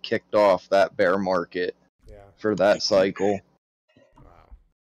like kicked off that bear market for that cycle. Wow.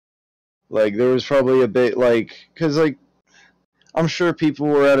 Like there was probably a bit like, cause like, I'm sure people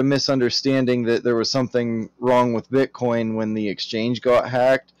were at a misunderstanding that there was something wrong with Bitcoin when the exchange got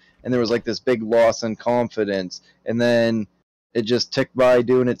hacked, and there was like this big loss in confidence, and then it just ticked by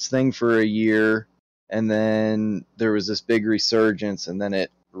doing its thing for a year, and then there was this big resurgence, and then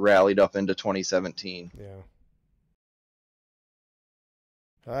it rallied up into 2017. Yeah.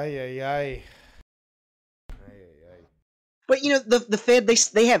 Ay. But you know, the Fed,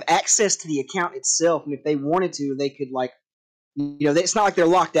 they have access to the account itself, and if they wanted to, they could like, you know, it's not like they're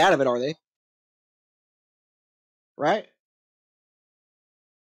locked out of it, are they? Right?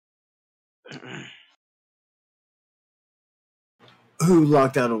 Who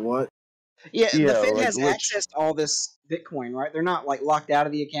locked out of what? Yeah, the Fed has access to all this Bitcoin, right? They're not like locked out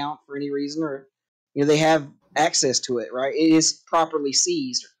of the account for any reason, or you know, they have access to it, right? It is properly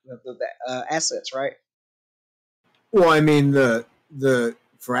seized, the assets, right? Well, I mean the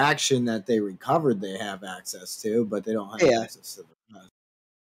fraction that they recovered, they have access to, but they don't have access to the rest.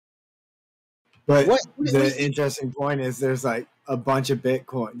 But the interesting point is, there's like a bunch of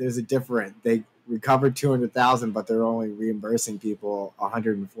Bitcoin. There's a different. They recovered 200,000, but they're only reimbursing people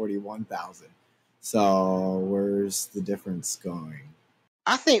 141,000. So where's the difference going?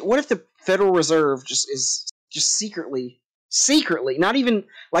 I think, what if the Federal Reserve just secretly, not even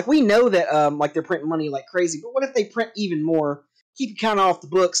like, we know that like they're printing money like crazy, but what if they print even more, keep it kind of off the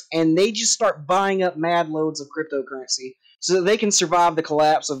books, and they just start buying up mad loads of cryptocurrency so that they can survive the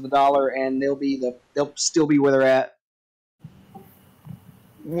collapse of the dollar, and they'll still be where they're at.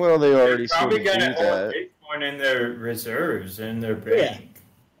 Well, they already sort of do gonna that. going in their reserves and their bank.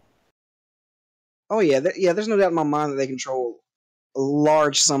 Oh yeah, there's no doubt in my mind that they control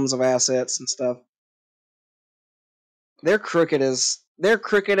large sums of assets and stuff. They're crooked as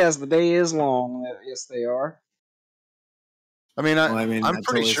the day is long. Yes, they are. I mean, I'm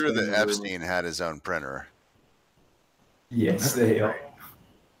pretty sure that Epstein had his own printer. Yes, they are.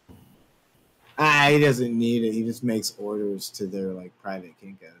 He doesn't need it. He just makes orders to their like private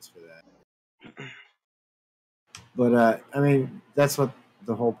Kinkos for that. But I mean, that's what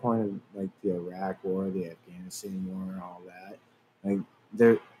the whole point of like the Iraq War, the Afghanistan War, all that. Like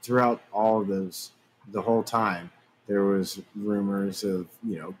there, throughout all of those, the whole time, there was rumors of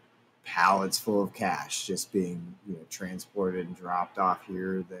pallets full of cash just being transported and dropped off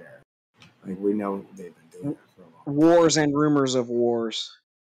here or there. Like we know they've been doing it for a long time. Wars and rumors of wars.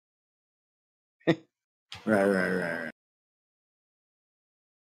 Right.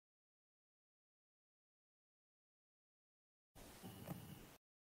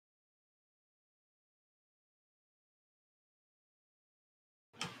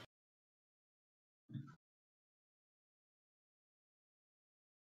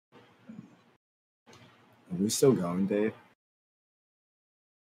 Are we still going, Dave?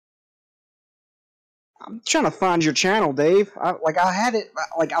 I'm trying to find your channel, Dave. I had it.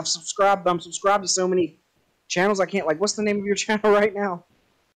 Like I'm subscribed to so many channels. I can't. Like, what's the name of your channel right now?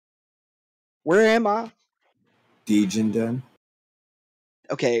 Where am I? Degen.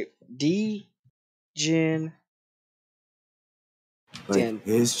 Okay, Degen. Like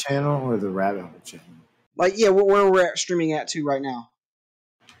his channel or the Rabbit Hole channel? Like, yeah, where we're streaming at to right now.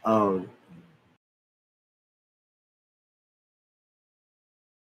 Oh.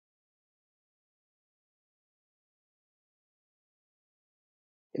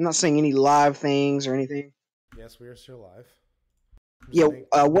 I'm not saying any live things or anything. Yes, we are still live. Yeah,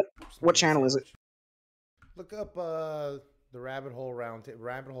 what channel is it? Look up the Rabbit Hole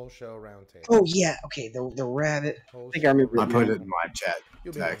Rabbit Hole Show Roundtable. Oh yeah, okay, the Rabbit. I think I remember. I put it in my chat.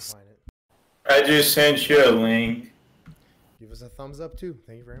 You'll be able to find it. I just sent you a link. Give us a thumbs up too.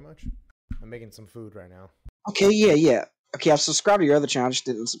 Thank you very much. I'm making some food right now. Okay, yeah. Okay, I've subscribed to your other channel. I just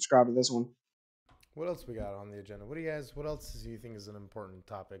didn't subscribe to this one. What else we got on the agenda? What else do you think is an important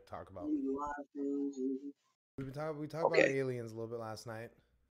topic to talk about? We talked about aliens a little bit last night.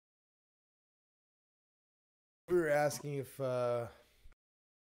 We were asking if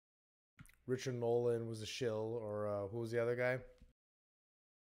Richard Nolan was a shill or who was the other guy?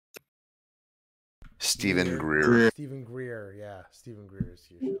 Stephen Greer. Stephen Greer, yeah. Stephen Greer is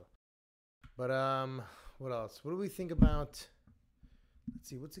your shill. But what else? What do we think about... Let's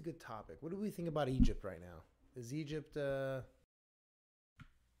see, what's a good topic? What do we think about Egypt right now? Is Egypt,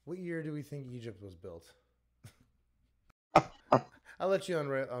 what year do we think Egypt was built? I'll let you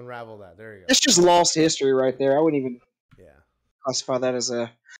unravel that. There you go. It's just lost history right there. I wouldn't even classify that as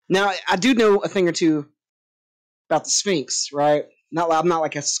a... Now, I do know a thing or two about the Sphinx, right? I'm not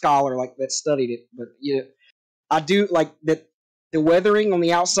like a scholar like that studied it, but I do like that the weathering on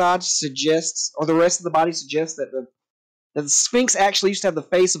the outside suggests, or the rest of the body suggests that the Sphinx actually used to have the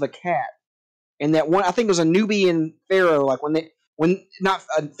face of a cat, and that one, I think it was a Nubian pharaoh, like not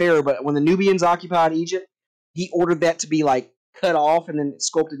a pharaoh, but when the Nubians occupied Egypt, he ordered that to be like cut off and then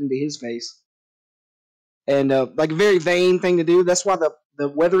sculpted into his face. And like a very vain thing to do. That's why the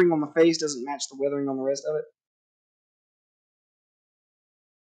weathering on the face doesn't match the weathering on the rest of it.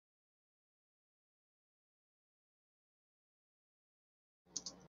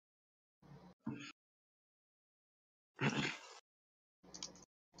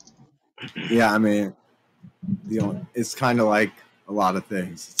 Yeah, I mean, it's kind of like a lot of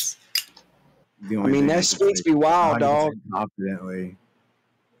things. It's the only thing that Sphinx be wild, dog. Confidently,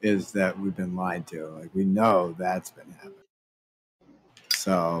 is that we've been lied to. Like we know that's been happening.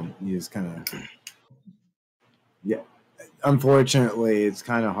 So you just kind of, Unfortunately, it's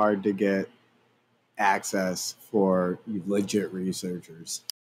kind of hard to get access for legit researchers.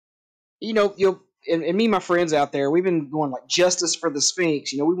 And me and my friends out there, we've been going like justice for the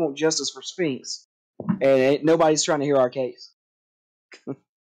Sphinx. We want justice for Sphinx, and nobody's trying to hear our case.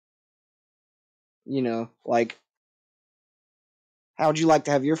 Like, how would you like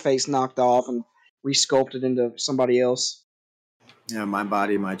to have your face knocked off and resculpted into somebody else? Yeah, my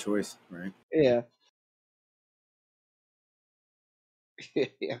body, my choice, right? Yeah.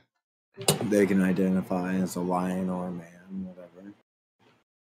 Yeah. They can identify as a lion or a man, whatever.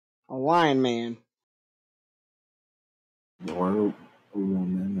 A lion man. Or a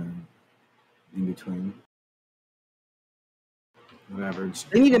woman, or in between. Whatever.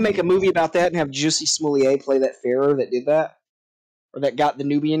 They need to make a movie about that and have Jussie Smollett play that pharaoh that did that. Or that got the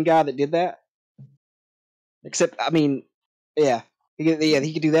Nubian guy that did that. Except, I mean, yeah,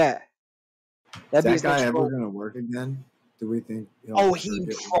 he could do that. Is that guy ever going to work again? Do we think? He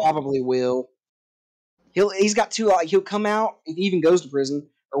probably will. He's got two. He'll come out if he even goes to prison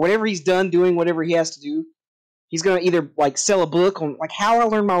or whatever he's done doing whatever he has to do. He's gonna either like sell a book on like how I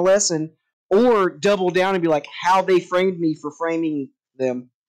learned my lesson, or double down and be like how they framed me for framing them.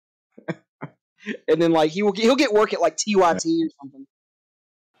 And then like he'll get work at like TYT or something.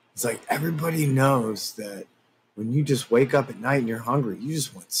 It's like everybody knows that when you just wake up at night and you're hungry, you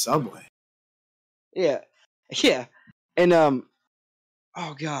just want Subway. Yeah, and oh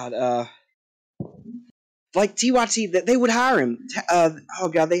god, like TYT that they would hire him. Oh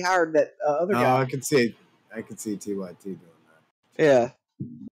god, they hired that other guy. I could see TYT doing that. Yeah.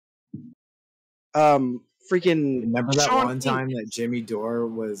 Freaking. Remember that Sean one time that Jimmy Dore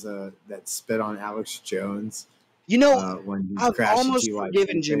was that spit on Alex Jones? You know, when he I've crashed almost TYT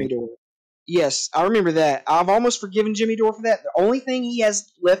forgiven Jimmy Dore. Yes, I remember that. I've almost forgiven Jimmy Dore for that. The only thing he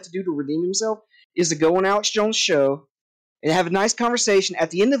has left to do to redeem himself is to go on Alex Jones' show and have a nice conversation, at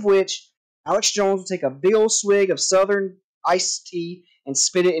the end of which Alex Jones will take a big old swig of Southern iced tea and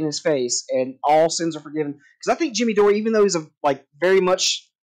spit it in his face, and all sins are forgiven. Because I think Jimmy Dore, even though he's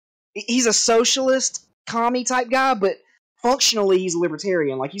he's a socialist, commie type guy, but functionally he's a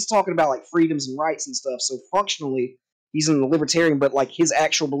libertarian. Like he's talking about like freedoms and rights and stuff. So functionally he's in the libertarian, but like his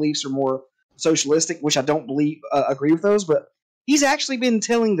actual beliefs are more socialistic, which I don't agree with those. But he's actually been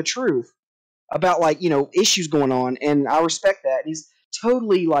telling the truth about like issues going on, and I respect that. And he's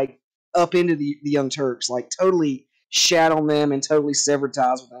totally like up into the Young Turks, like totally shat on them and totally severed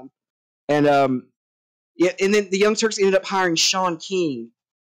ties with them. And and then the Young Turks ended up hiring Sean King.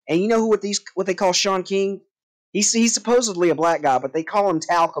 And you know what they call Sean King? He's supposedly a black guy, but they call him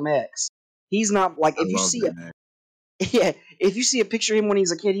Talcum X. He's not like if you see a picture of him when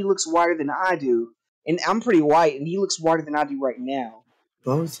he's a kid, he looks whiter than I do. And I'm pretty white, and he looks whiter than I do right now.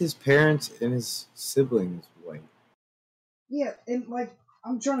 Both his parents and his siblings white. Yeah, and like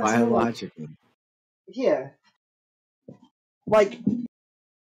I'm trying to biologically. Yeah. Like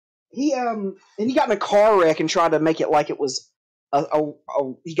he and he got in a car wreck and tried to make it like it was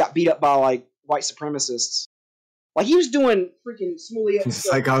he got beat up by like white supremacists. Like he was doing freaking Smollett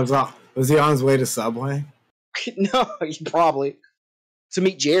stuff. Was he on his way to Subway? No, probably to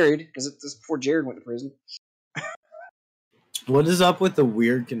meet Jared, because this before Jared went to prison. What is up with the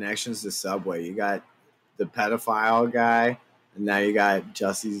weird connections to Subway? You got the pedophile guy, and now you got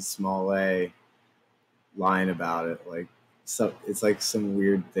Jussie Smollett lying about it. Like, so it's like some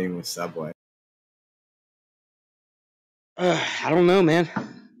weird thing with Subway. I don't know, man.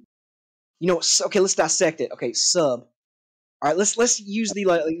 Okay, let's dissect it. Okay, sub. All right, let's use the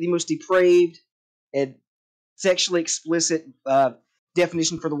most depraved and sexually explicit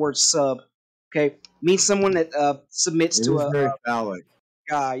definition for the word sub. Okay, means someone that submits to a very phallic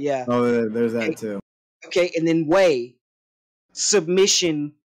guy. Yeah. Oh, there's that too. Okay, and then way,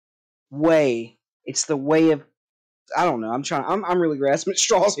 submission, way. It's the way of. I don't know. I'm really grasping at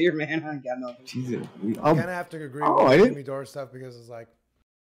straws here, man. I ain't got nothing. Jesus, I kind of have to agree with Jimmy Dore stuff, because it's like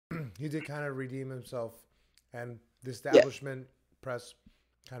he did kind of redeem himself, and the establishment press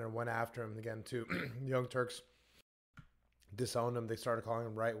kind of went after him again too. Young Turks disowned him. They started calling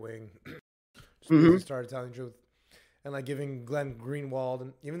him right wing. He started telling the truth, and like giving Glenn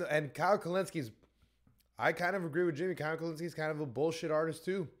Greenwald and Kyle Kalinski's. I kind of agree with Jimmy. Kyle Kalinski's kind of a bullshit artist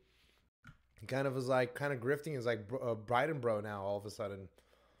too. He kind of was like grifting as like Bryden bro now all of a sudden.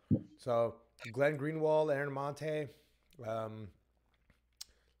 So Glenn Greenwald, Aaron Monte,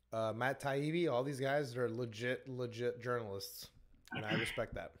 Matt Taibbi, all these guys are legit journalists, and I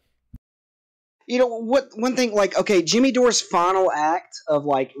respect that. You know what? One thing, like, okay, Jimmy Dore's final act of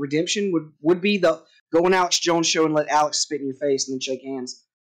like redemption would be the go on Alex Jones show and let Alex spit in your face and then shake hands.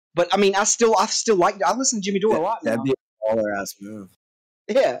 But I mean, I still like. I listen to Jimmy Dore a lot. That'd be a baller ass move.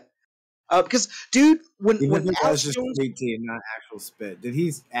 Yeah, because dude, when Alex Jones, not actual spit. Did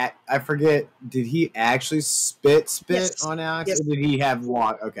he? I forget. Did he actually spit on Alex? Yes. Or did he have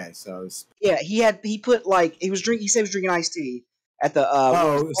water? Okay, so yeah, he put like he said he was drinking iced tea at the.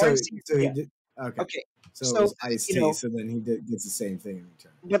 So he did. Okay. So it was iced tea. So then he gets the same thing in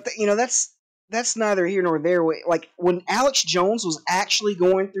return. But that's neither here nor there. Like when Alex Jones was actually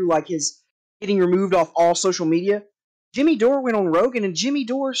going through like his getting removed off all social media, Jimmy Dore went on Rogan, and Jimmy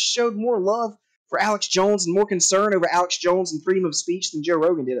Dore showed more love for Alex Jones and more concern over Alex Jones and freedom of speech than Joe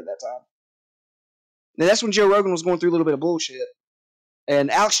Rogan did at that time. Now that's when Joe Rogan was going through a little bit of bullshit,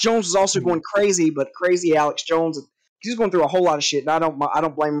 and Alex Jones was also going crazy, but crazy Alex Jones. He was going through a whole lot of shit, and I don't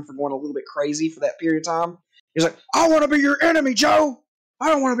blame him for going a little bit crazy for that period of time. He's like, I want to be your enemy, Joe. I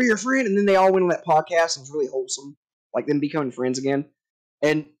don't want to be your friend. And then they all went on that podcast and it was really wholesome, like them becoming friends again.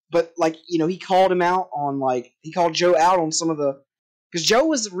 But like, you know, he called him out on like, he called Joe out on some of the, because Joe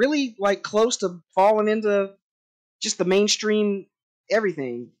was really like close to falling into just the mainstream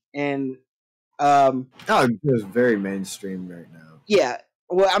everything. And, it was very mainstream right now. Yeah.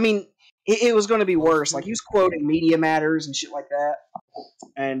 Well, I mean, it was going to be worse. Like he was quoting Media Matters and shit like that.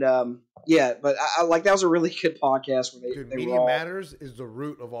 And, yeah, but I like, that was a really good podcast where they Media all... Matters is the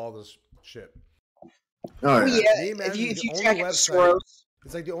root of all this shit. Oh, yeah. If you check it, it's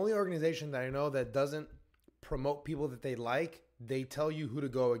like the only organization that I know that doesn't promote people that they like. They tell you who to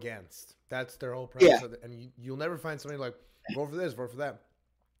go against. That's their whole premise. Yeah. And you'll never find somebody like, vote for this, vote for that.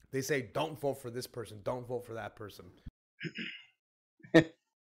 They say, don't vote for this person. Don't vote for that person.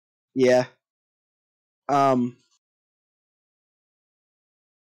 Yeah. Do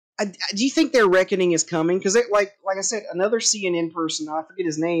you think their reckoning is coming? Because like I said, another CNN person, I forget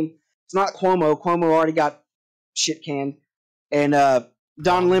his name. It's not Cuomo. Cuomo already got shit canned, and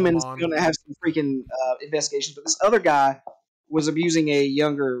Don Lemon's going to have some freaking investigations. But this other guy was abusing a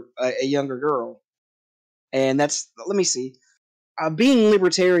younger girl, and that's, let me see. Being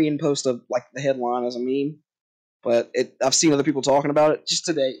libertarian post of like the headline as a meme, but I've seen other people talking about it just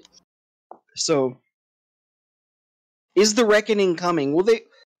today. So, is the reckoning coming?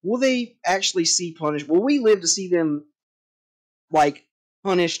 Will they actually see punished? Will we live to see them like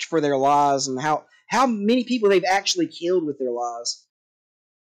punished for their lies, and how many people they've actually killed with their lies?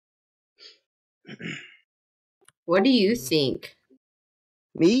 What do you think?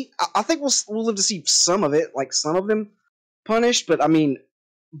 Me? I think we'll live to see some of it, like some of them punished, but I mean,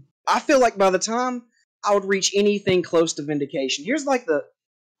 I feel like by the time I would reach anything close to vindication, here's like the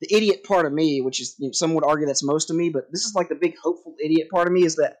idiot part of me, which is, you know, some would argue that's most of me, but this is like the big hopeful idiot part of me,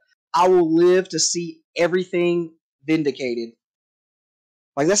 is that I will live to see everything vindicated.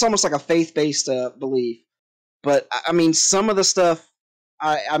 Like that's almost like a faith-based belief. But I mean, some of the stuff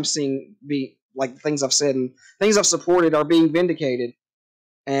I'm seeing be like things I've said and things I've supported are being vindicated,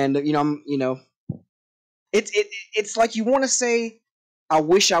 and it's like you want to say, I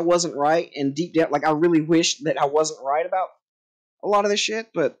wish I wasn't right, and deep down, like I really wish that I wasn't right about a lot of this shit.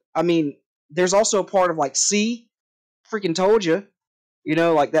 But I mean, there's also a part of like, see, freaking told you,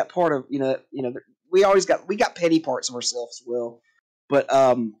 like that part of we got petty parts of ourselves as well. But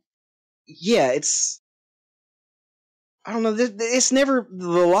yeah, it's, I don't know. It's never, the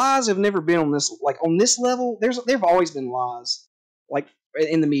lies have never been on this, like on this level. There've always been lies, like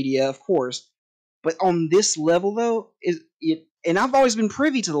in the media, of course, but on this level though, and I've always been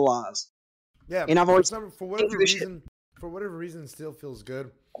privy to the lies. Yeah, and I've always, for whatever reason, still feels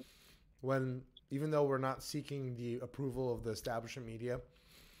good when, even though we're not seeking the approval of the establishment media,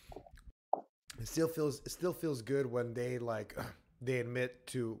 it still feels good when they admit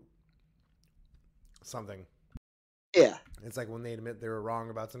to something. Yeah, it's like when they admit they were wrong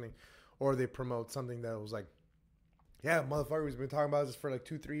about something, or they promote something that was like, yeah, motherfucker, we've been talking about this for like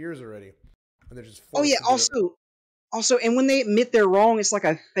 2-3 years already, and they're just Also, and when they admit they're wrong, it's like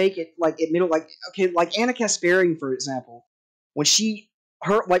a fake it, like admit it, like, okay, like Anna Kasparian, for example, when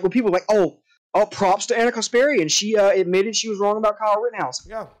when people are like, oh, props to Anna Kasparian, she admitted she was wrong about Kyle Rittenhouse.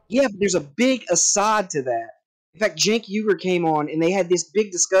 Yeah, but there's a big aside to that. In fact, Cenk Uygur came on, and they had this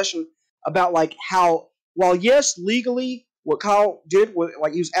big discussion about like how, while yes, legally what Kyle did was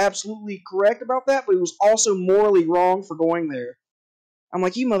like, he was absolutely correct about that, but he was also morally wrong for going there. I'm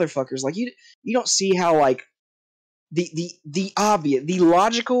like, you motherfuckers, like you don't see how like the obvious, the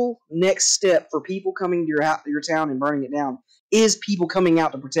logical next step for people coming to your town and burning it down is people coming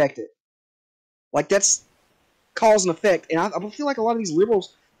out to protect it. Like that's cause and effect, and I feel like a lot of these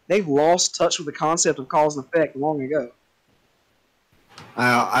liberals, they've lost touch with the concept of cause and effect long ago.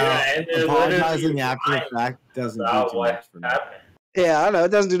 Apologizing after the fact doesn't do too much for me. Yeah, I know,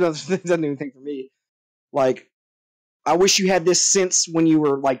 it doesn't do nothing. It doesn't do anything for me. Like, I wish you had this sense when you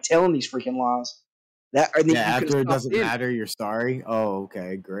were like telling these freaking lies. After it doesn't matter, you're sorry. Oh,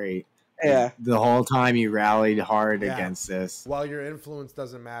 okay, great. Yeah, the whole time you rallied hard against this. While your influence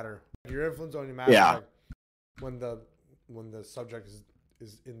doesn't matter, your influence only matters like when the subject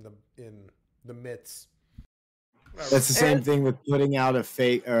is in the midst. That's the same thing with putting out a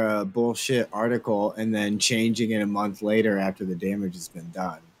fake or a bullshit article and then changing it a month later after the damage has been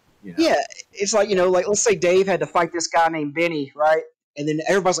done. Yeah, it's like, like let's say Dave had to fight this guy named Benny, right? And then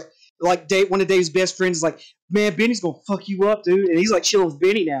everybody's like Dave, one of Dave's best friends is like, man, Benny's gonna fuck you up, dude. And he's like chilling with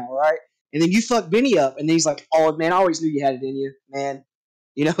Benny now, right? And then you fuck Benny up, and then he's like, oh man, I always knew you had it in you, man.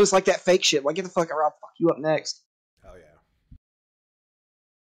 It's like that fake shit. Like, get the fuck out, I'll fuck you up next. Hell yeah.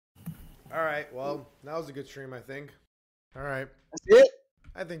 All right, well, that was a good stream, I think. All right. That's it?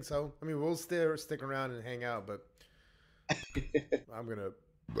 I think so. I mean, we'll still stick around and hang out, but I'm gonna.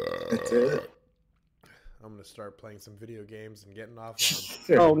 That's it. I'm gonna start playing some video games and getting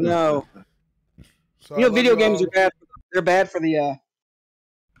offline. Oh no! So you know, video games are bad. They're bad for the.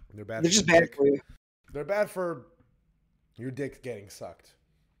 They're bad. They're just bad for you. They're bad for your dick getting sucked.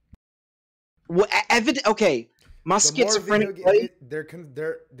 Well, okay. My schizophrenic.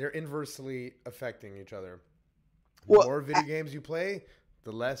 They're inversely affecting each other. The more video games you play,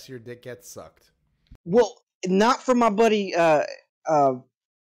 the less your dick gets sucked. Well, not from my buddy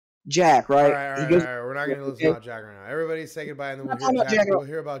Jack, right? All right. We're not going to listen about Jack right now. Everybody say goodbye, and then we'll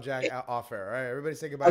hear about Jack off air. All right, everybody say goodbye.